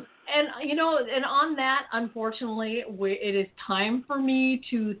 And and on that, unfortunately, it is time for me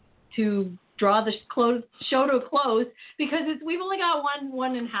to draw the show to a close because we've only got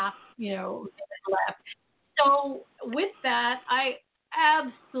one and a half left. So with that, I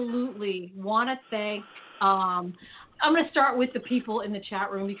absolutely want to thank. I'm going to start with the people in the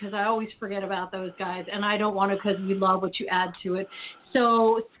chat room because I always forget about those guys, and I don't want to because we love what you add to it.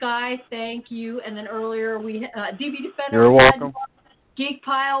 So, Sky, thank you. And then earlier, we DB Defender. You're welcome. Geek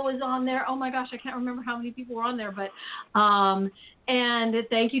Pile was on there. Oh, my gosh, I can't remember how many people were on there. But and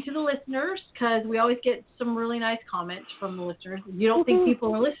thank you to the listeners because we always get some really nice comments from the listeners. You don't think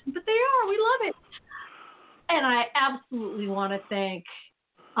people are listening, but they are. We love it. And I absolutely want to thank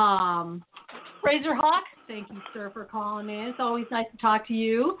Razorhawk, thank you, sir, for calling in. It's always nice to talk to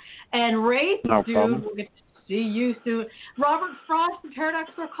you. And Ray, we'll get to see you soon. Robert Frost, the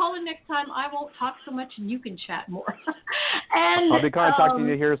Paradox Store, call in next time. I won't talk so much, and you can chat more. And I'll be contacting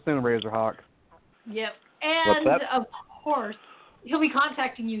you here soon, Razorhawk. Yep. And of course, he'll be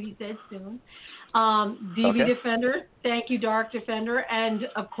contacting you, he said, soon. DB Defender, thank you, Dark Defender, and,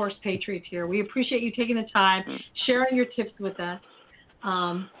 of course, Patrioteer. We appreciate you taking the time, sharing your tips with us.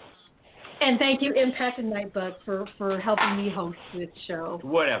 And thank you, Impact and Nightbug, for helping me host this show.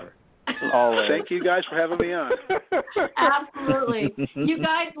 Whatever. Always. Thank you guys for having me on. Absolutely. You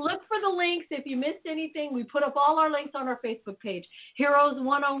guys, look for the links. If you missed anything, we put up all our links on our Facebook page, Heroes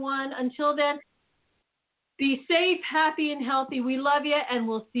 101. Until then, be safe, happy, and healthy. We love you, and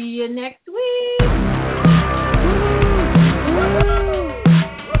we'll see you next week.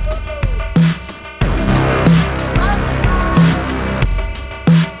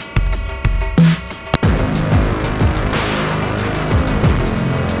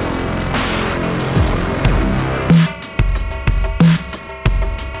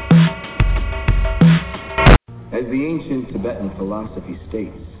 As the ancient Tibetan philosophy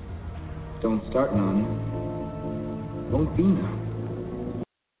states, don't start none, won't be none.